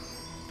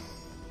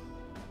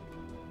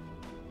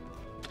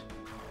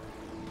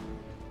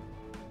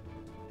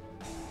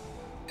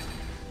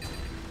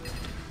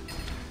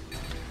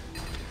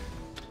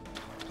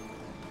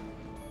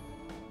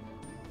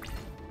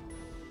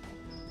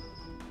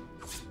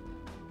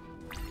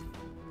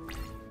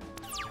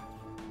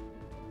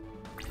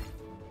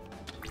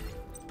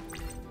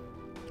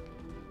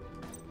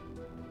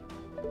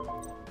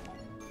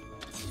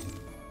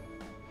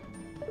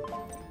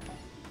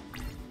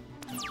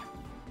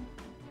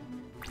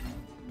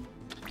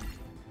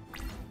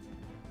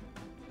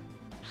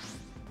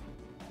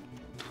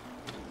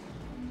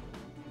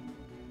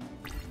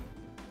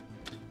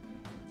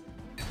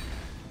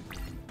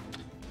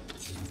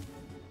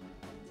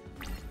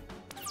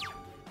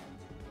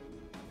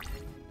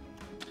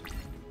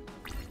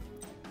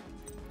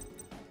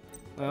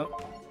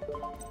 Well,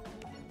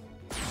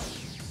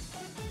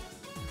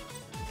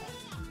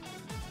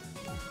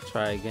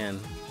 try again.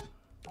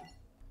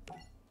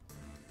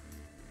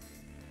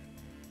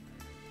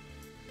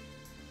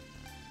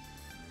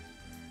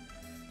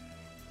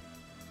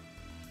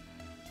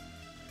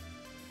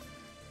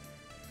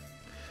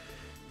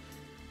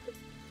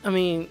 I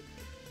mean,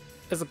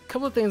 there's a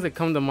couple of things that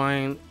come to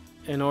mind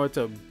in order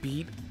to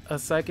beat a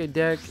psychic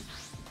deck.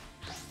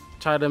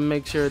 Try to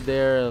make sure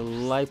their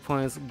life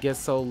points get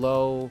so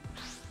low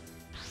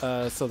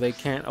so they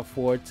can't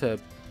afford to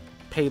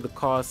pay the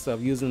cost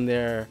of using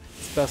their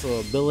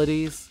special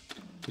abilities.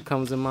 It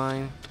comes to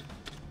mind.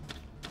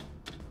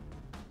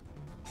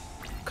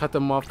 Cut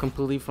them off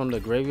completely from the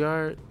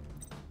graveyard.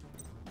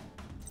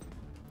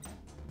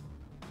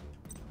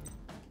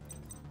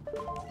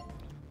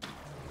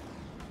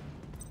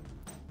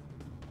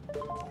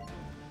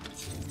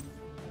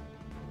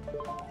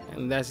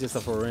 And that's just a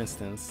for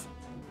instance.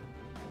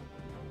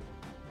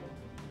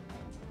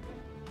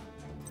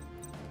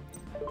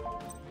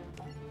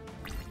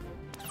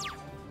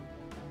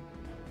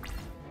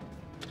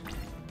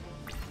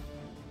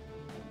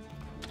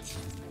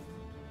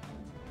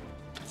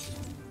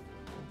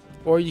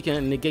 Or you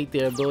can negate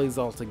their abilities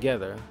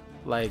altogether,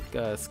 like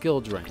skill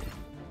drain.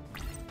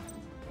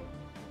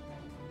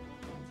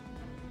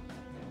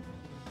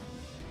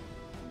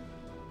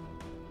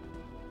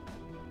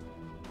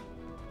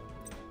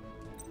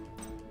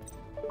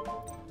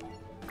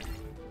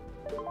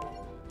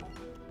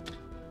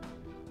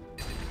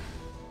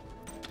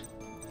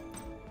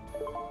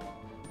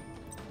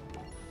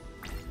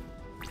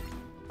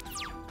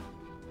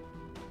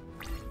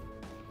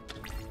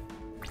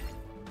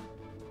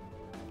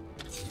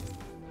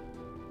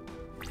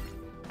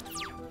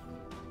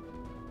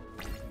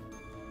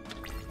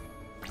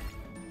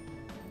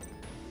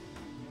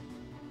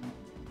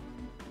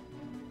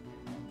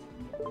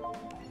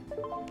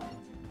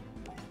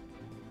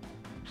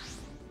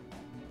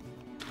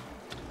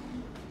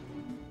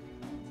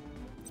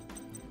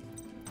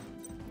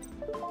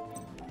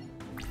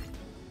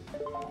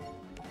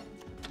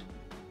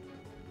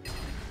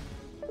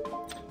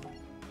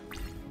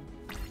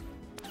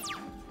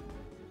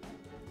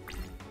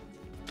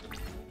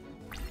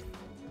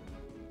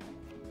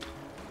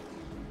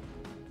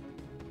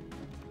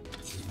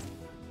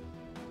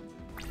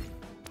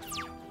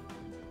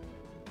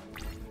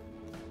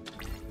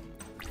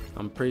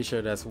 I'm pretty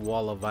sure that's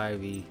Wall of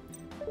Ivy,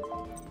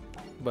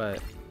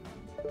 but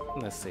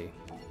let's see.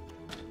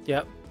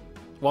 Yep,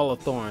 Wall of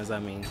Thorns, I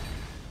mean.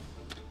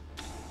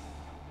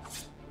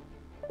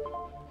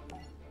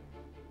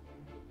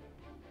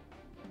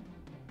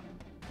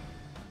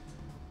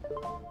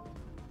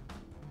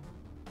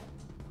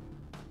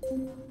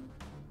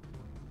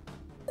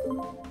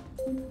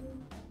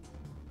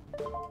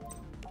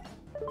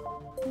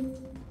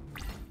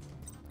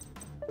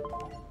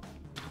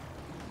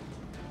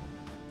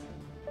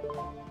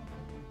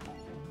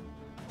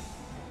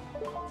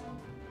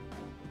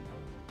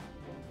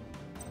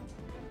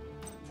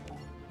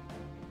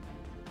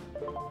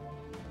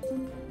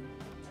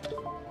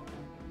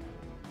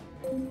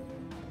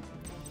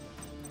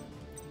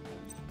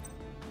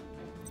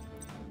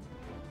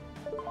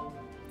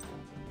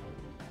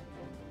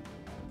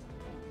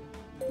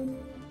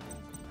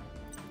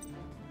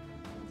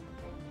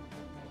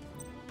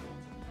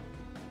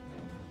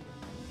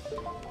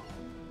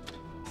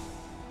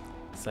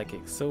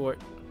 Psychic Sword.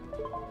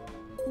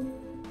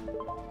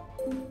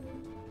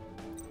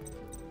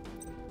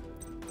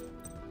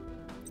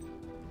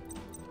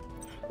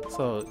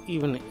 So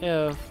even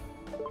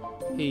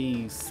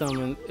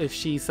if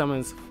she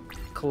summons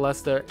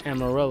Cluster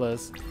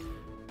Amaryllis,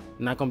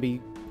 Not gonna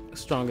be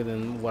stronger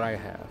than what I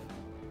have.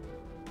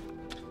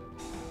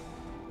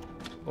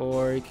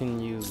 Or you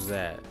can use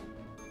that.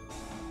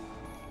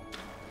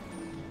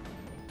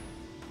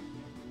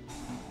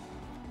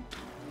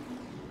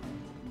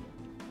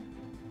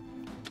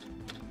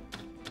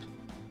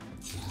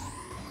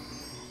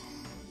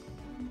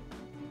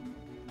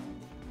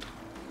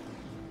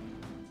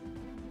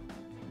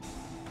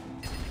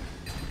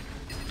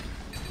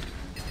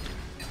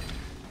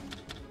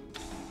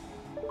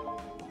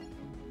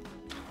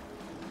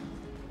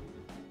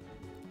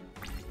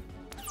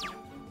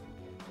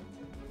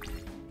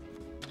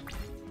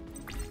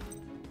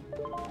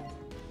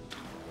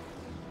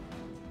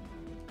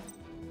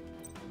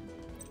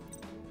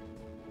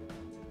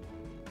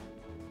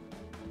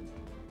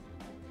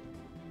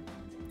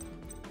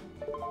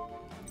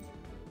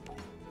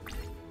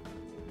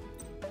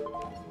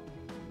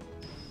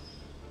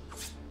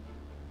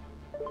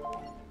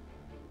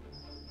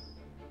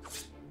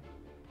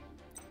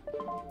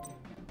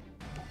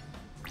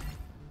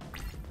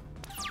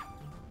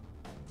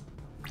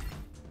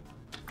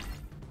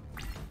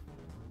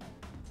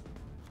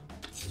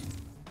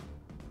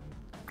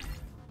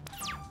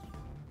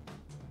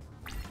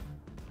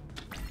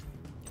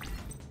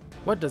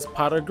 What does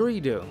pot agree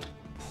do?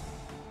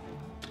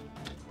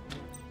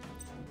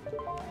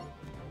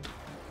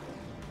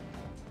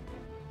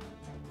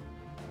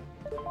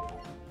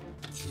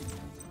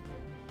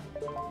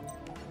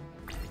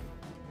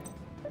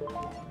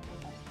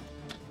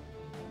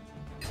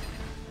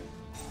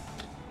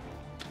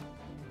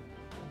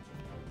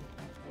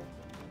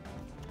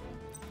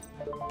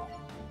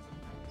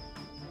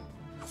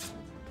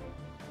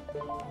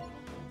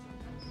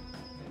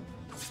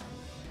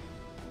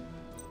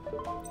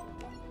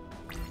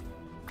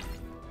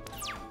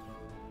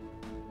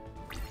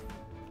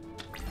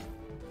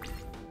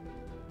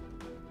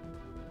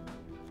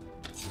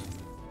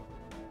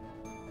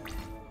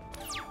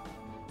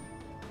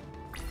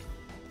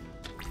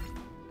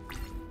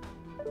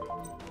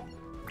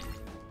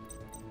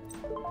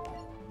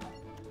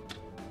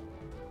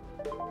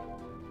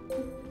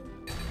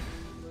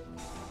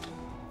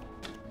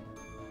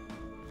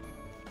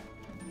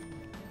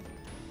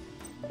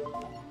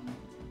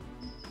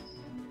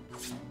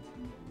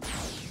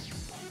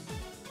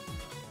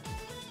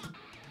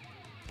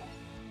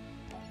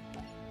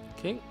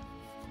 Okay.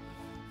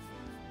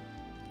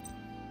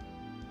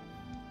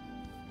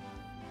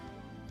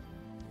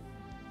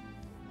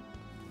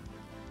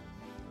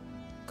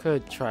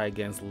 Could try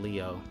against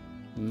Leo.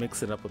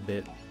 Mix it up a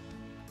bit.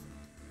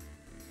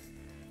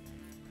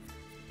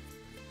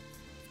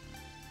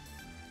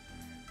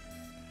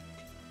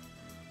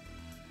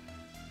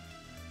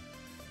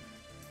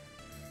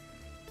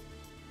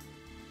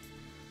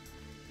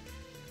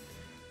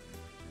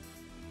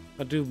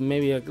 I'll do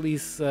maybe at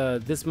least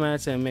this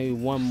match and maybe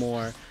one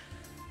more,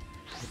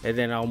 and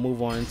then I'll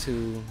move on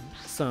to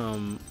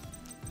some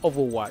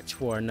Overwatch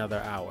for another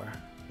hour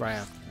right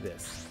after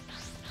this.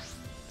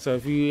 So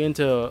if you're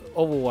into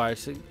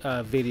Overwatch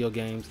video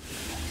games,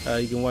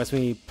 you can watch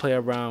me play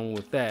around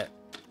with that.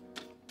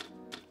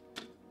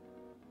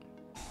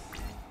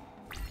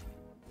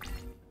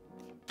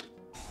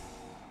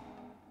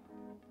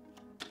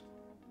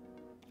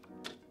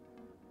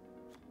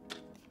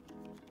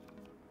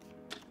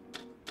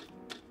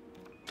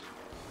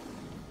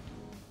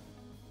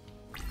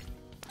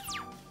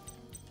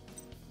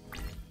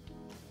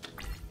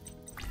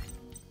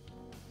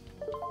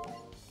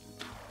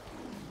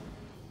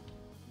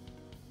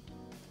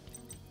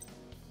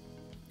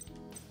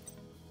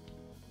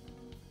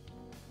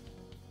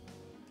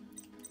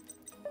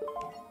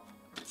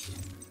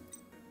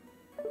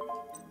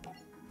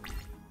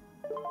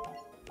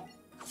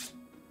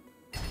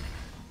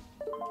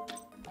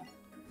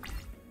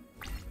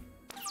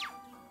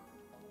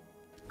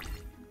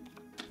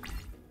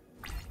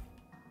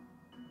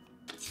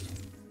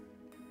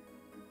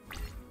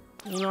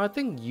 You know, I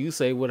think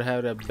Yusei would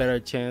have a better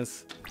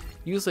chance.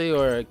 Yusei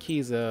or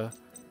Kiza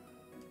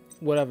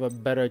would have a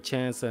better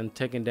chance on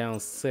taking down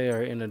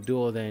Sayer in a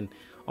duel than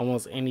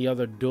almost any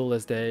other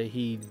duelist that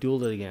he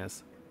dueled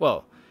against.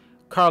 Well,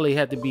 Carly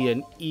had to be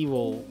an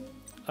evil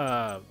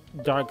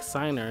dark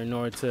signer in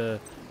order to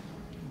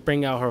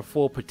bring out her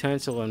full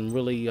potential and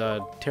really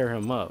tear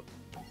him up.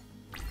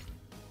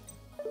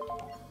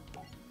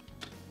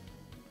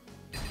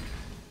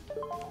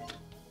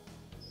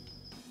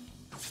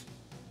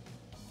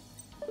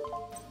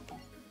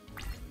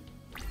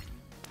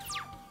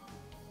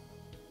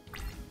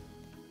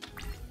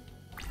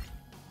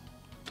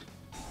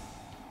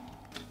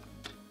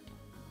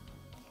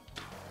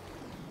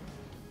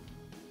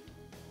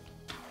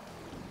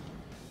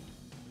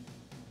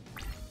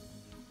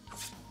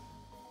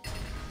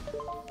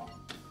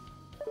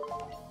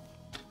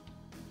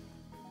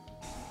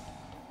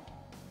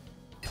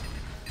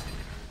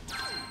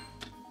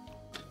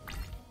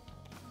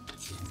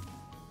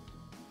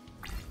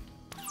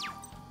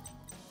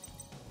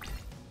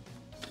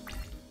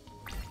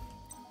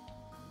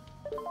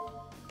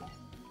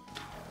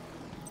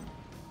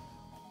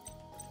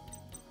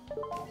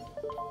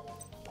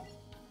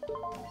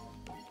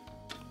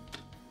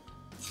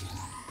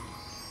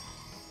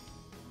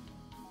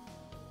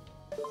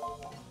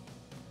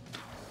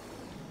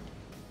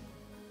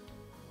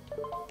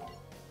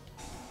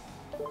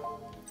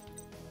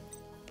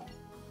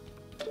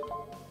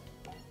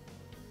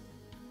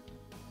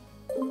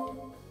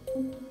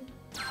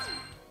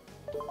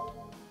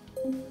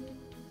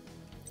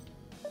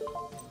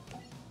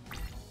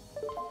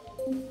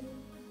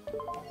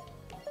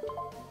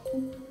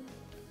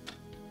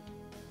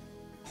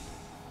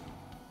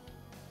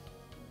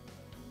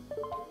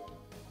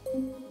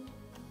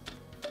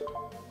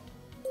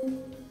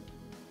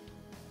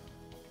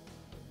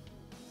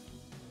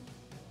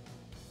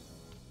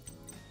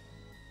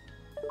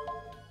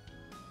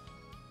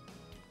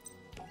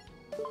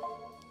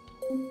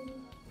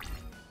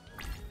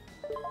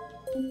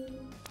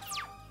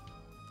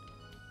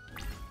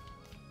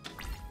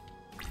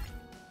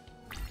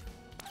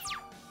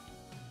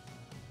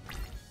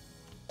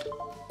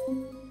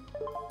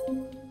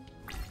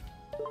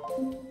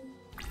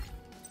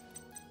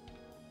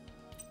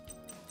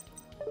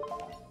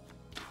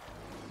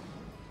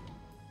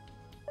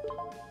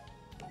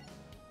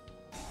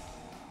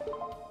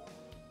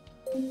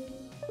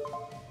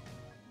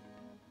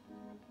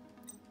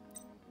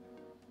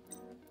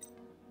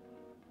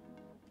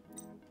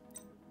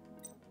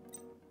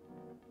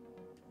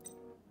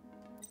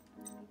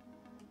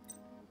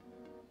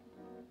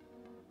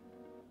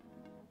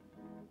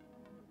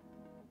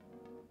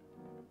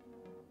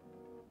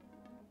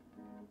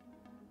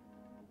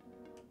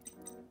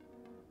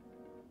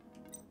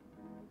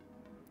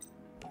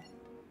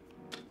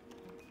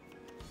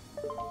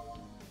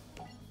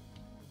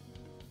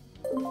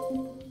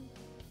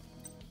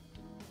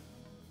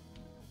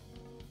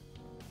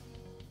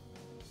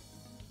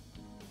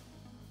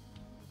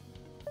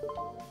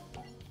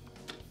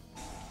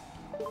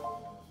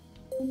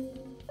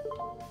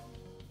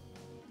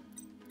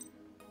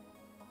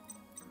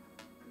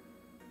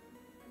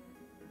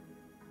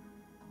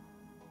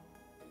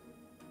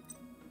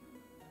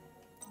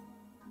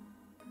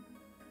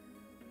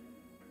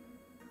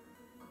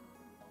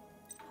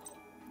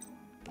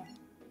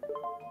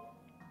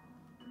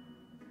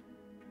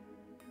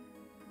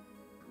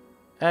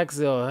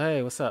 Axel,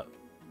 hey, what's up?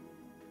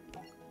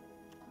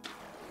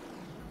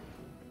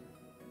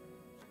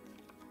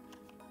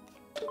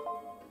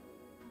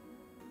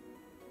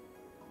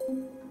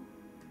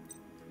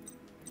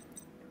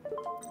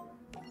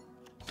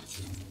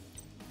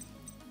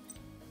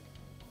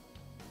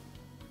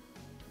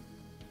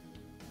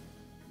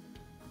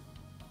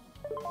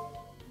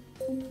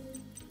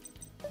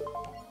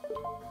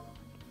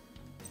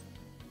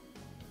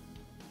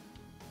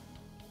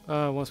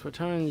 Once per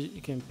turn,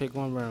 you can pick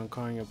one random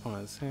card in your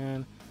opponent's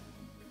hand.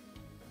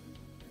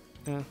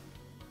 Yeah.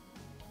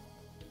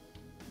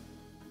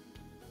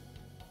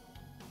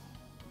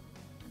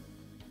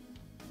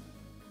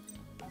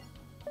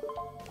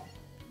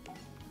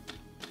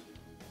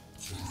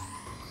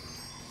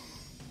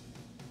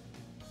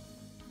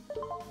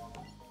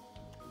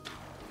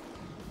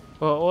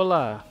 Well,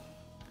 hola.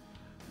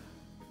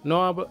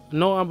 No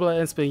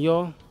habla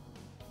español,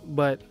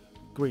 but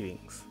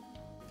greetings.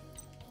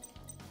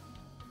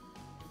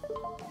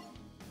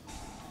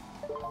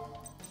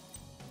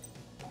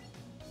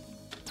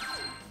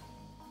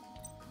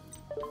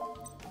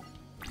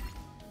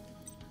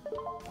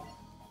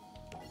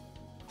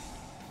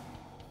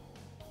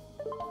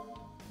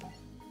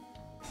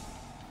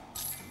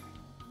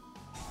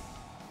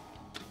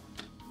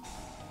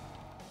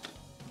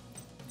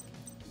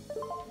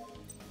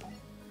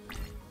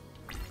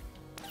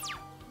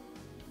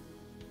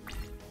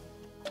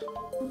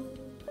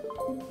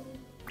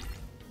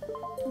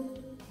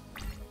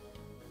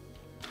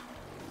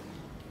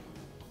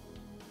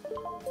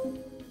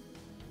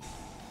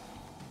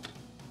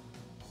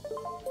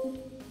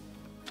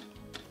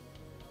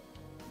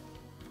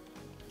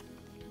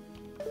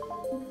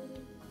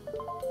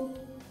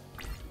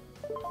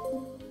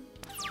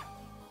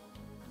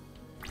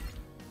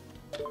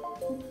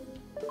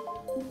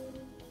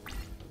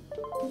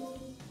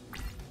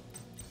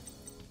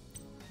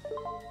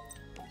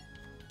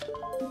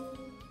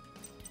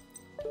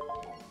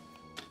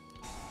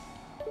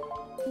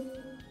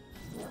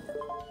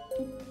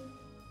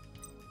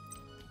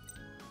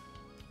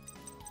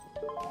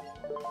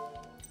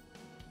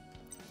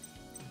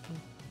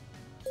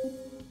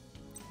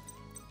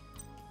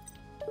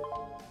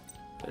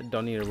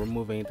 Don't need to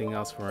remove anything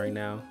else for right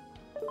now.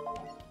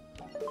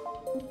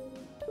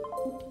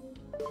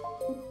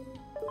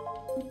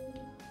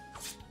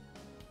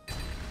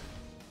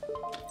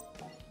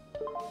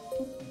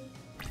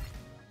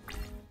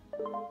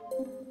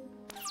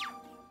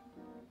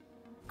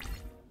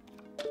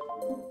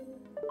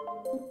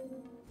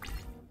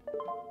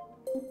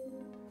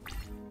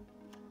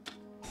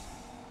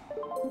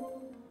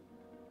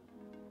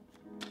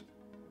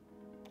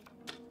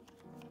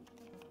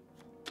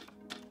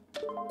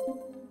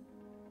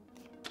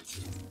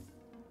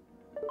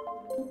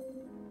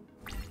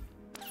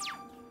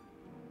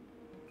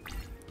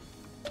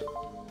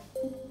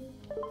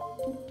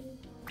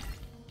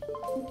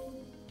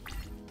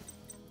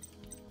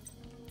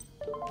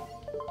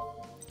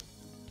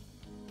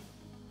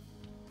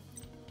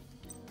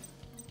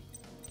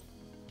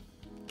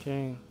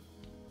 Okay.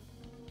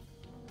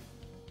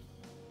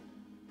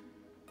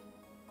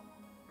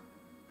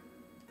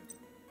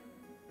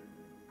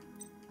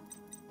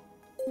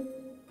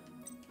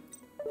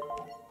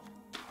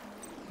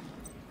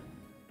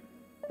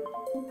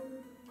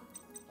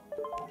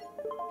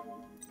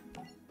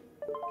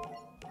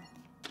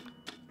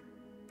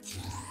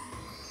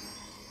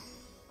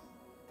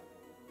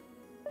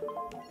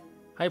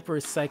 Hyper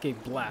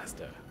Psychic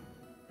Blaster.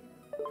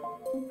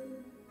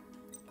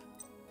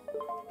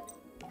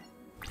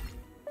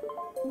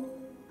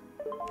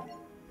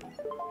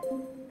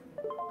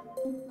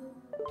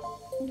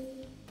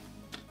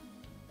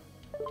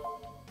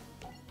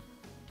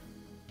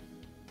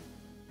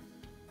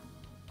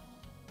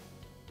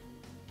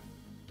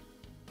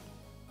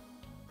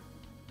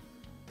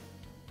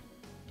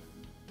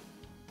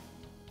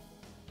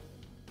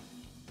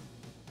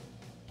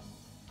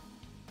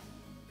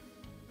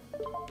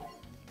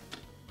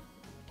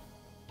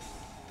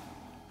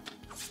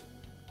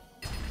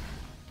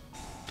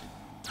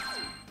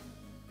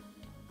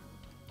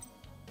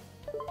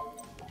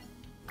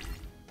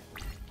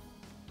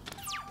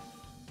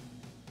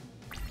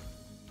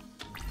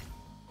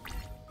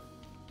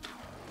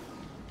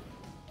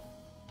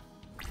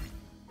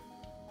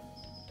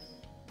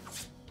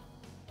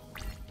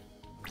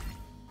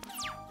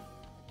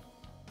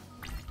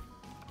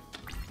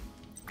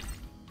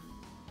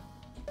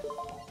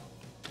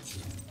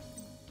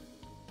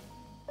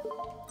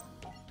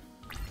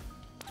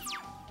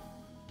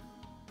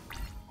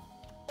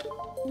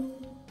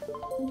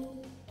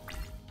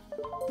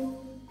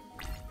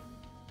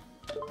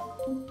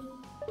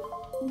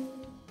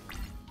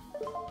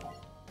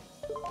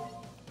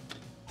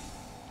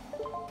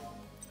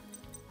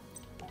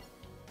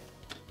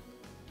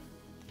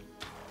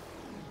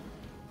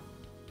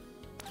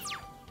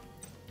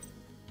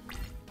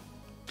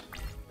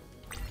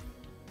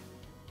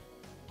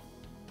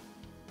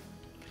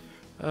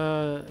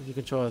 You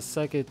control a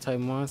psychic type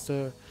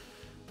monster.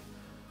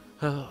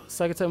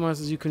 Psychic type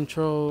monsters you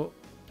control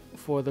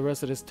for the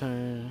rest of this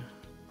turn.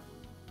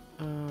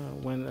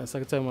 When a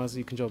psychic type monster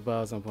you control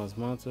battles on opponent's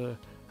monster,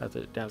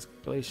 after damage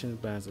calculation,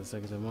 balance the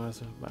psychic type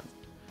monster.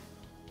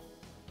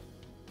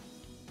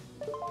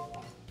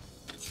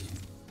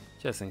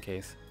 Just in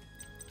case.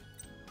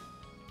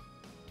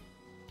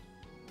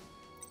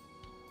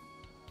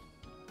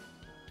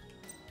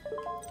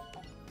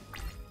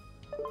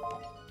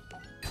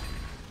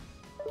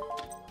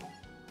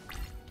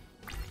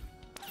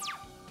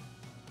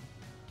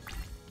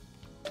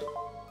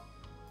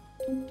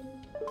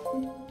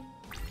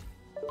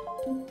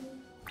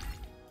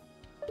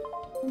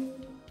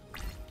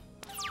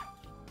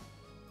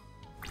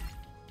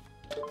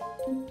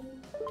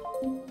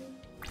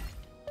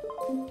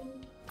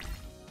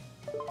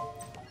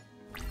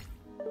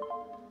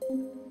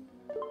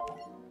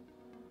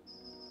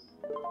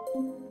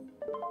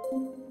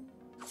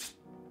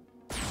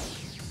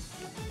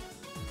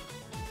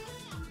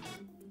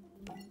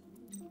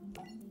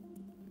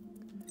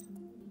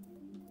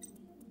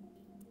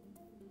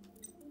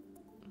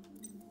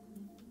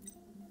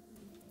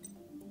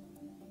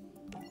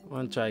 I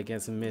want to try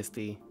against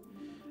Misty.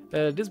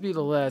 This be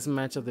the last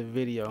match of the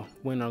video,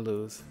 win or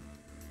lose.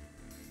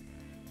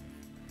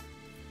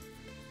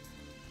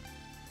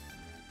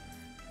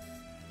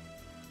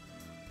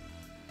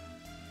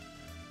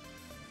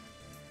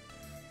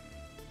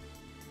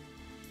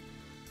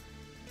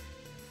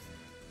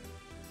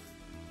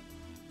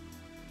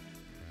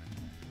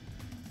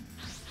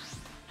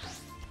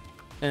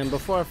 And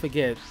before I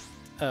forget,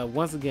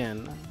 once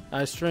again,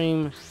 I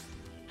stream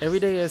every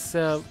day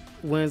except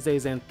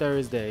Wednesdays and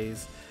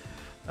Thursdays,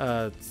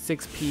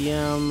 6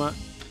 p.m.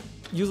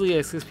 usually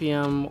at 6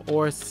 p.m.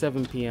 or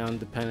 7 p.m.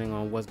 depending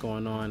on what's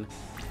going on.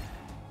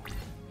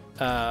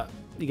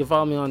 You can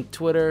follow me on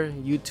Twitter,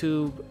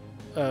 YouTube,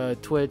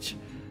 Twitch,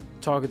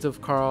 Talkative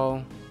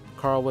Carl,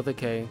 Carl with a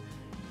K.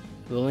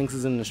 The links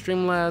is in the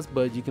Streamlabs,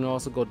 but you can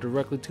also go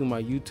directly to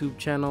my YouTube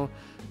channel,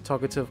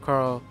 Talkative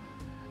Carl.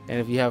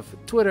 And if you have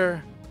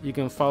Twitter, you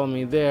can follow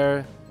me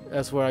there.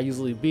 That's where I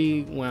usually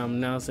be when I'm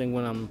announcing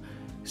when I'm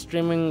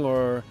streaming,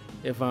 or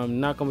if I'm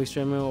not gonna be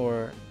streaming,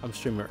 or I'm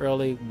streaming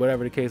early,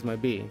 whatever the case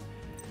might be.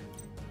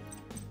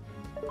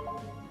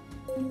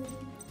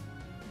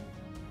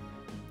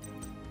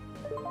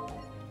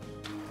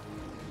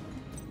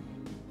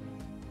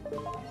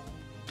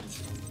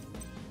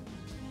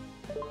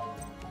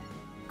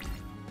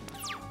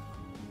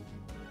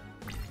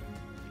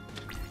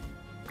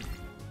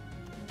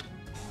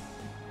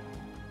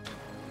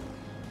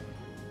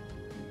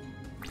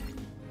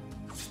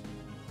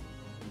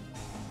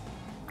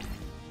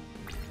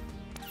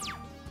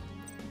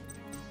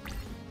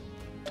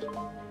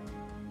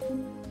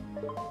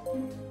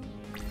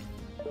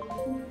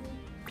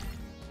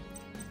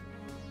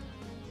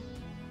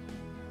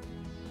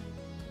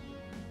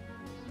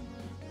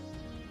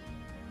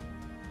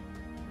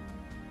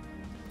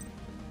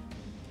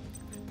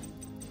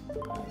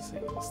 Let's see,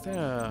 is there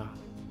a...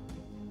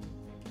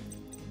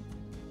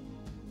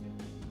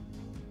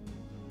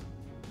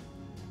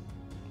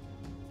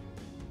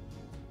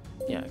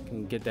 Yeah, I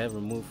can get that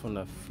removed from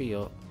the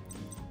field.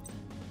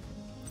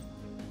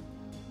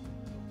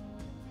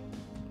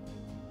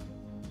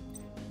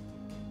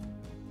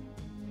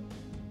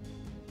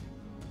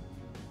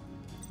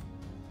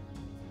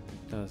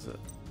 That's a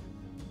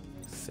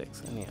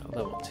 6, and yeah,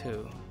 level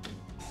 2.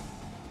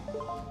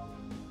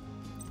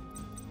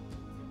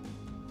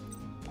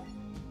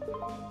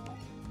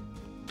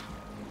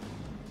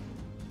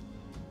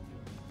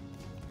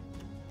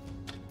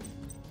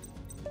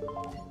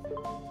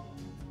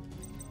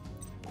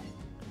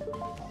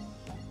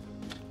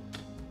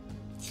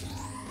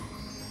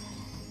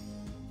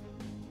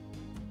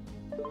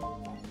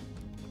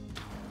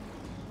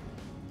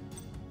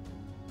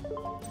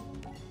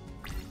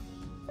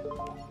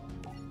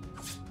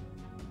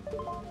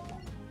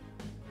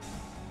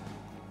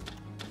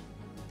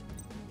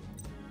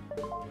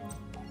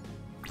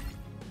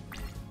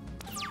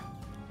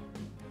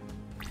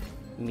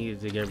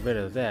 Needed to get rid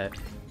of that.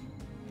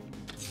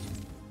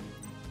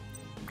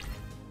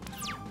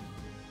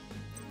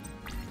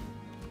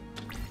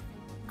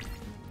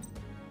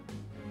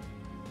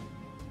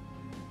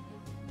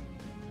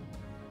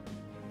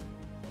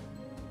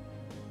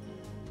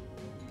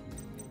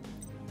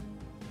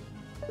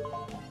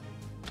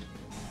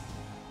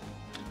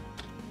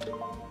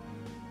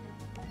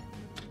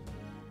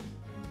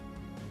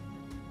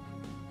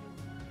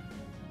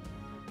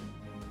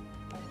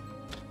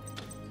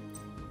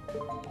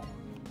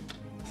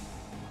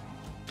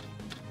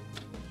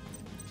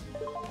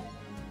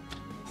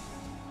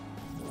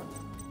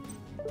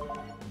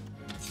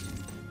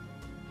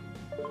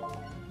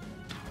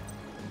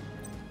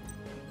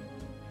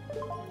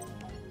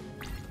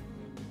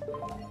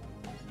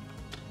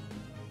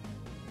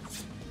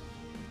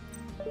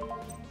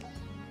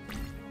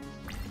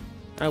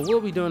 I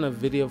will be doing a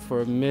video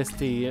for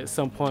Misty at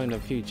some point in the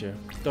future.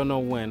 Don't know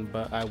when,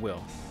 but I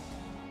will.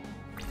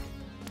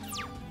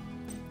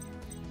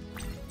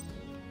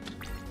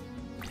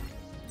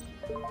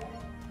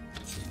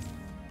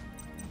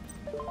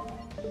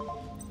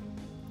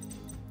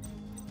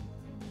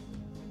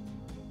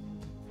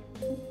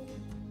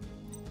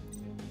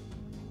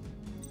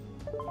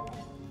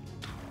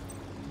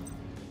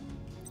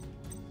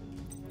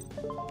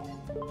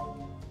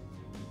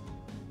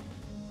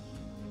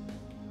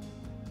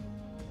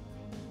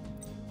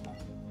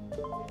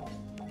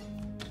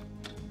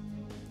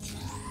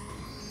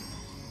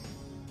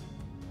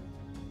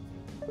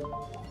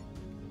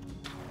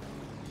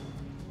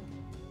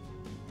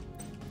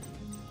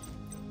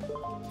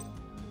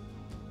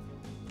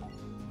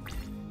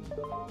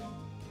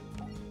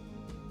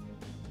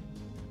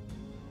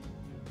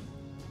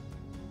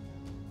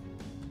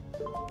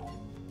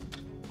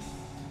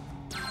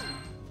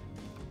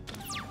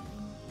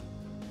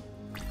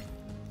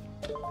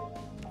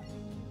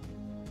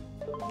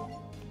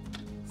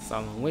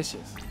 Solemn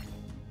wishes.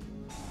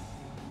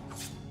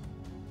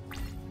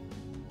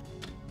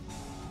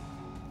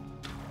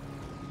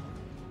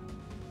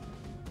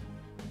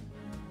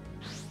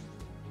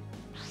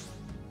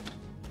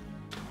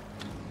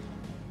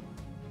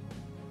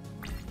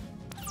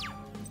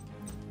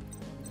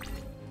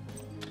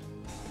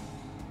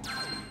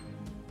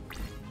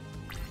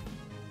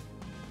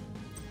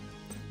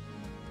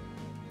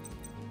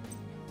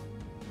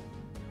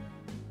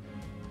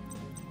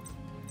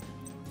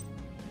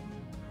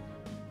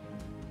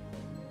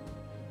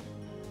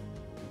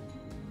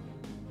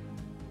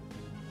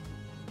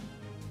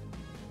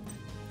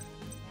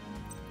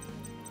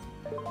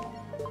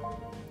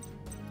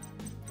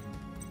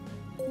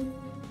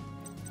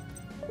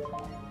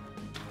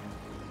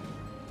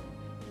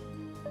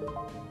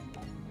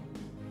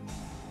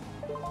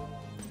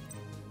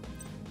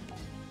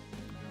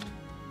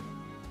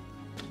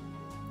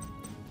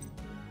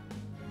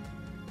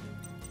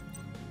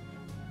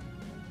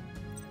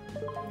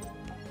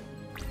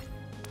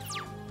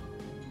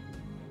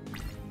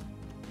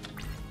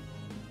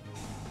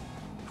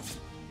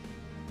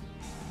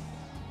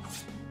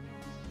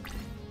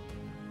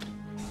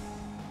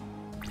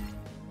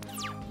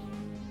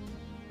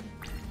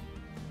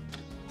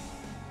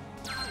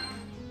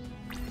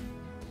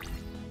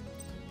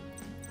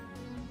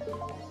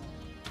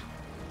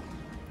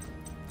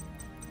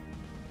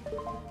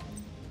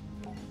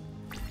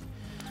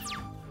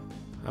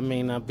 I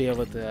may not be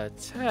able to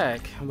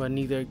attack, but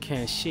neither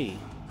can she,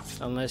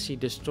 unless she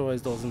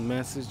destroys those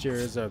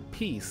messengers of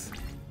peace.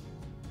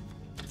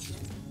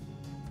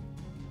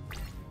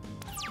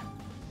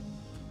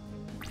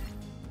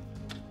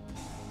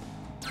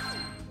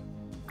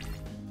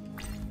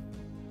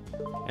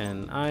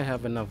 And I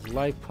have enough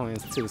life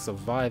points to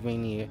survive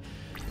any,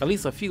 at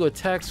least a few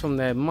attacks from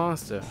that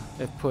monster,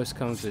 if push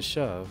comes to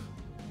shove.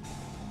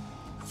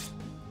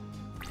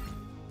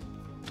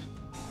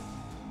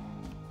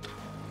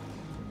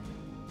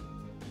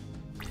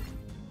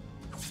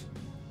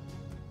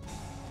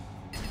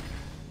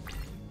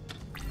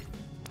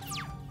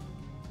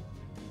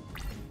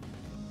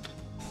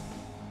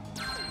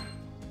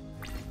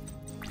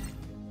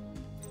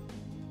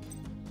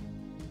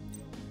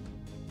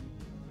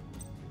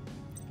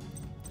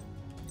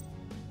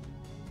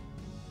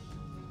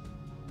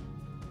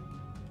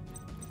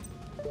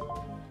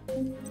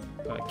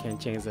 I can't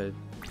change it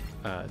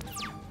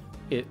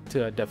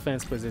to a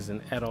defense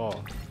position at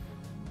all.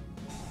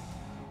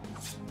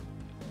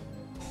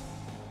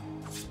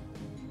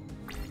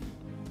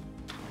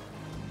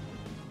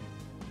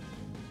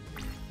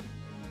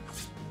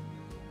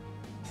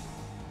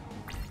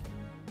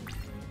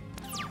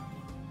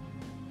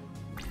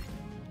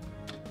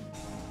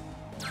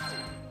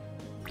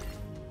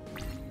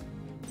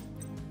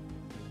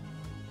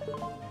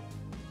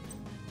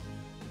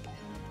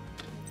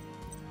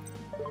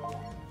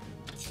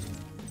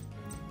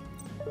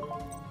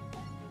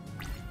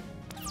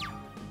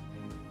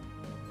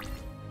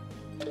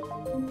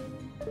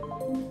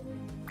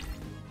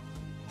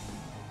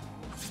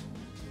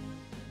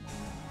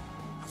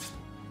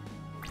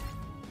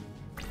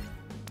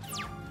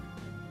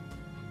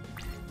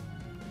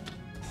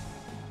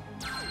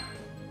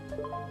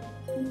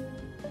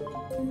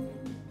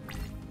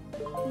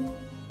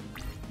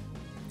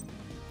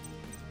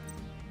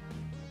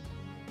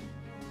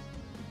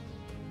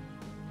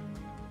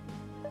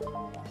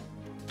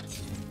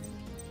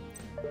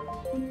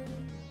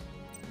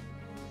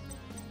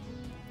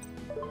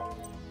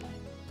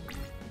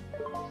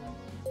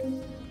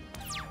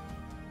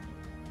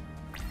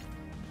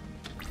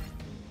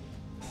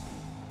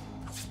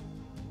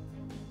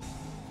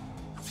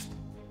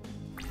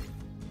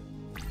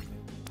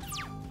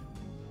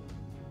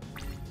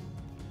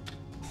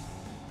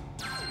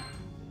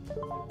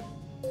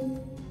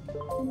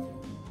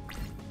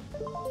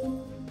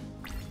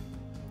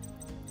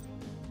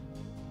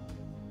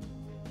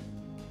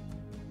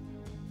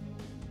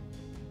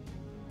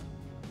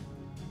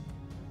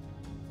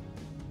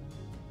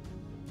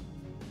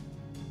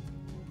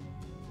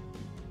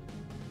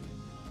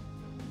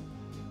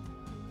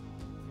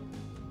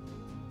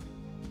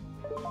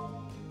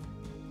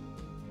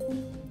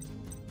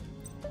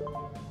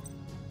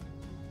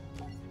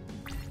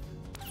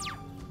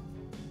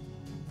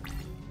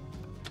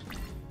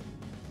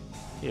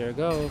 Here it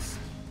goes.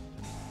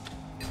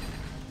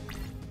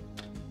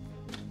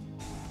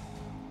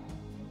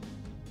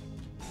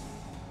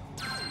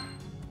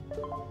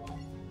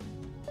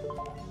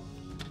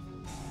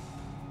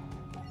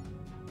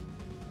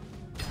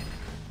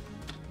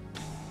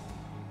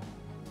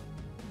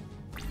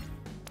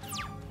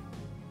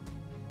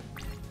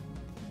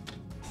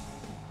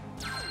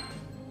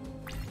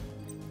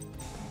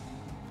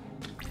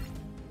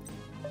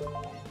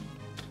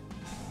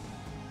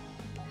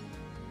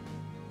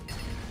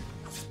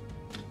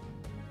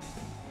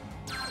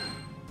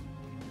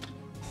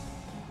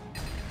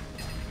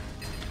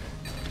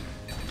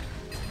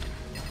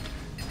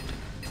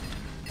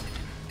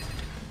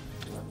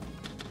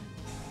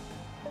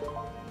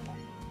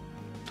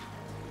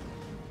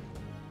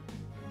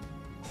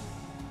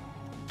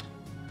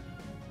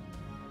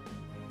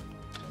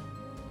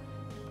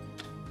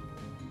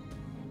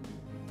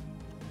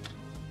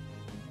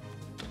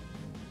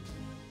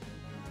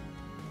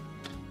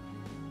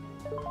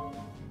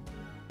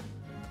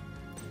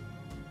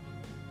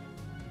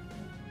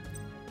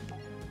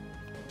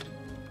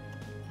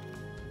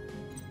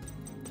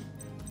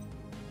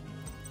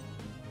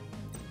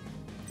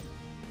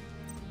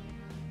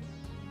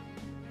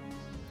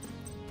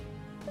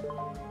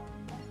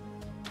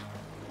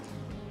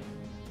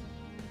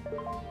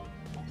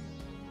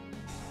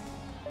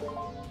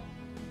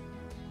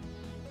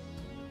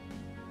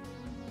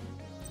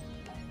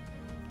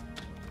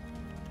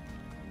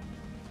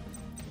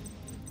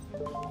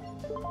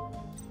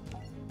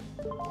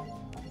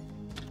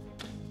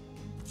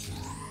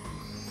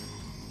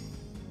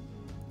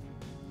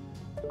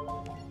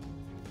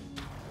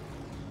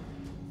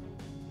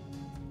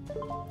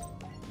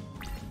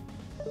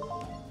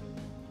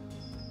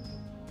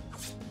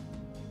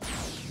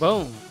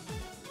 Boom.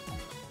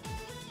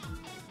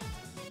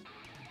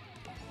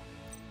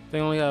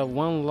 They only have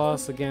one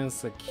loss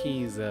against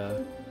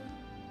Akiza,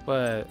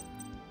 but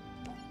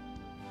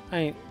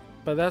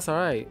that's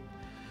alright.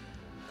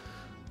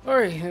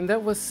 Alright, and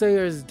that was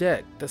Sayer's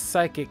deck, the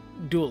Psychic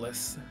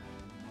Duelist.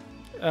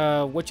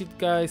 What you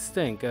guys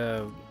think?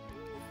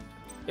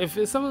 If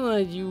it's something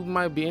that you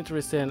might be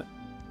interested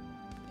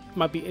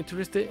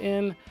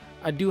in,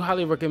 I do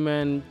highly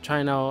recommend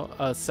trying out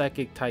a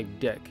Psychic type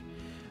deck.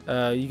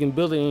 You can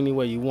build it any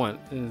way you want.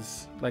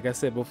 Like I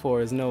said before,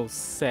 there's no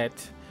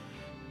set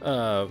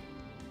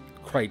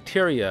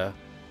criteria.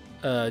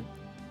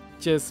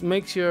 Just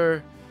make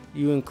sure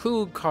you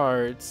include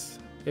cards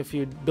if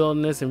you're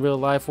building this in real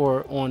life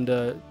or on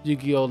the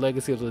Yu-Gi-Oh!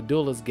 Legacy of the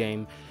Duelist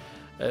game,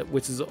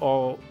 which is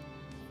all,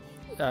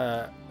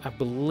 I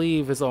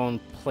believe it's on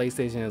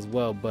PlayStation as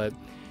well, but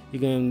you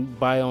can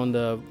buy on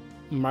the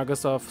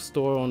Microsoft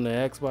Store on the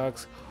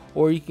Xbox,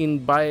 or you can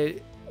buy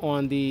it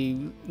on the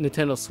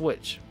Nintendo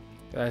Switch.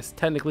 That's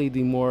technically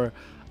the more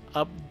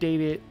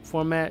updated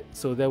format,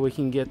 so that we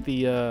can get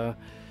the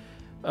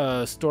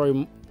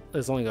story.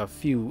 There's only a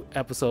few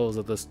episodes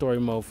of the story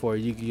mode for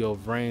Yu-Gi-Oh!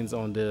 Vrains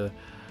on the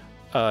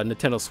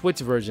Nintendo Switch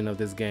version of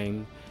this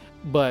game.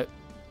 But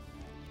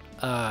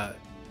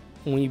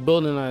when you're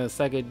building a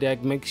Psychic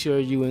deck, make sure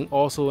you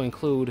also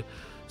include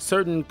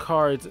certain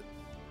cards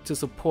to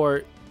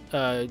support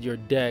your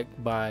deck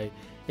by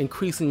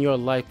increasing your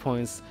life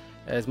points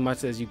as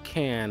much as you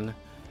can,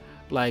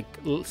 like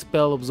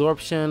spell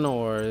absorption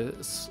or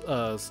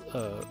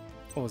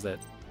what was that?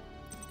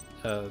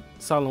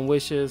 Solemn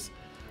Wishes,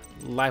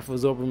 Life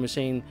Absorber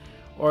Machine,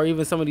 or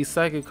even some of these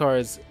Psychic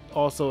cards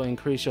also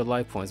increase your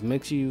life points.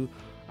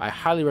 I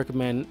highly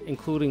recommend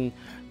including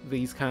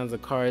these kinds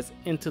of cards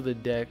into the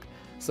deck,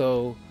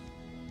 so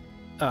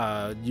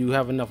you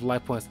have enough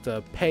life points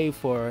to pay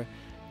for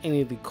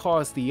any of the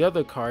costs the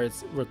other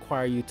cards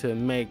require you to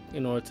make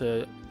in order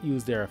to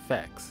use their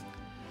effects.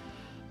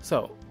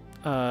 So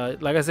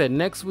like I said,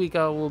 next week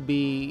I will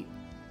be,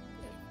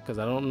 because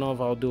I don't know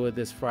if I'll do it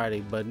this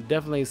Friday, but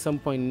definitely some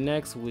point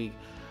next week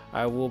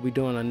I will be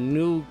doing a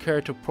new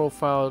character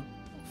profile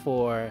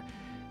for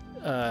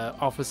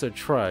Officer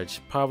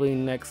Trudge, probably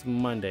next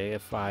Monday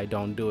if I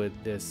don't do it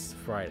this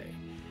Friday.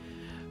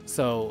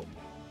 So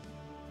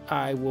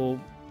I will,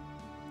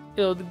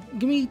 it'll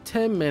give me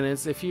 10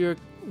 minutes if you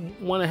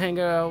want to hang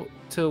out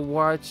to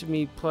watch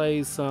me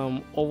play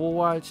some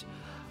Overwatch.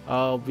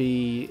 I'll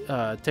be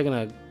taking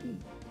a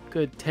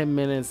good 10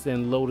 minutes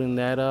and loading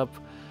that up,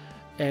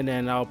 and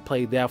then I'll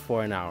play that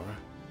for an hour,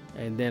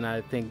 and then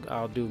I think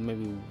I'll do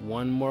maybe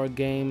one more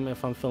game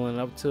if I'm feeling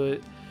up to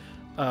it.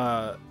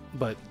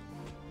 But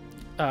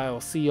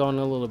I'll see you all in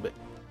a little bit.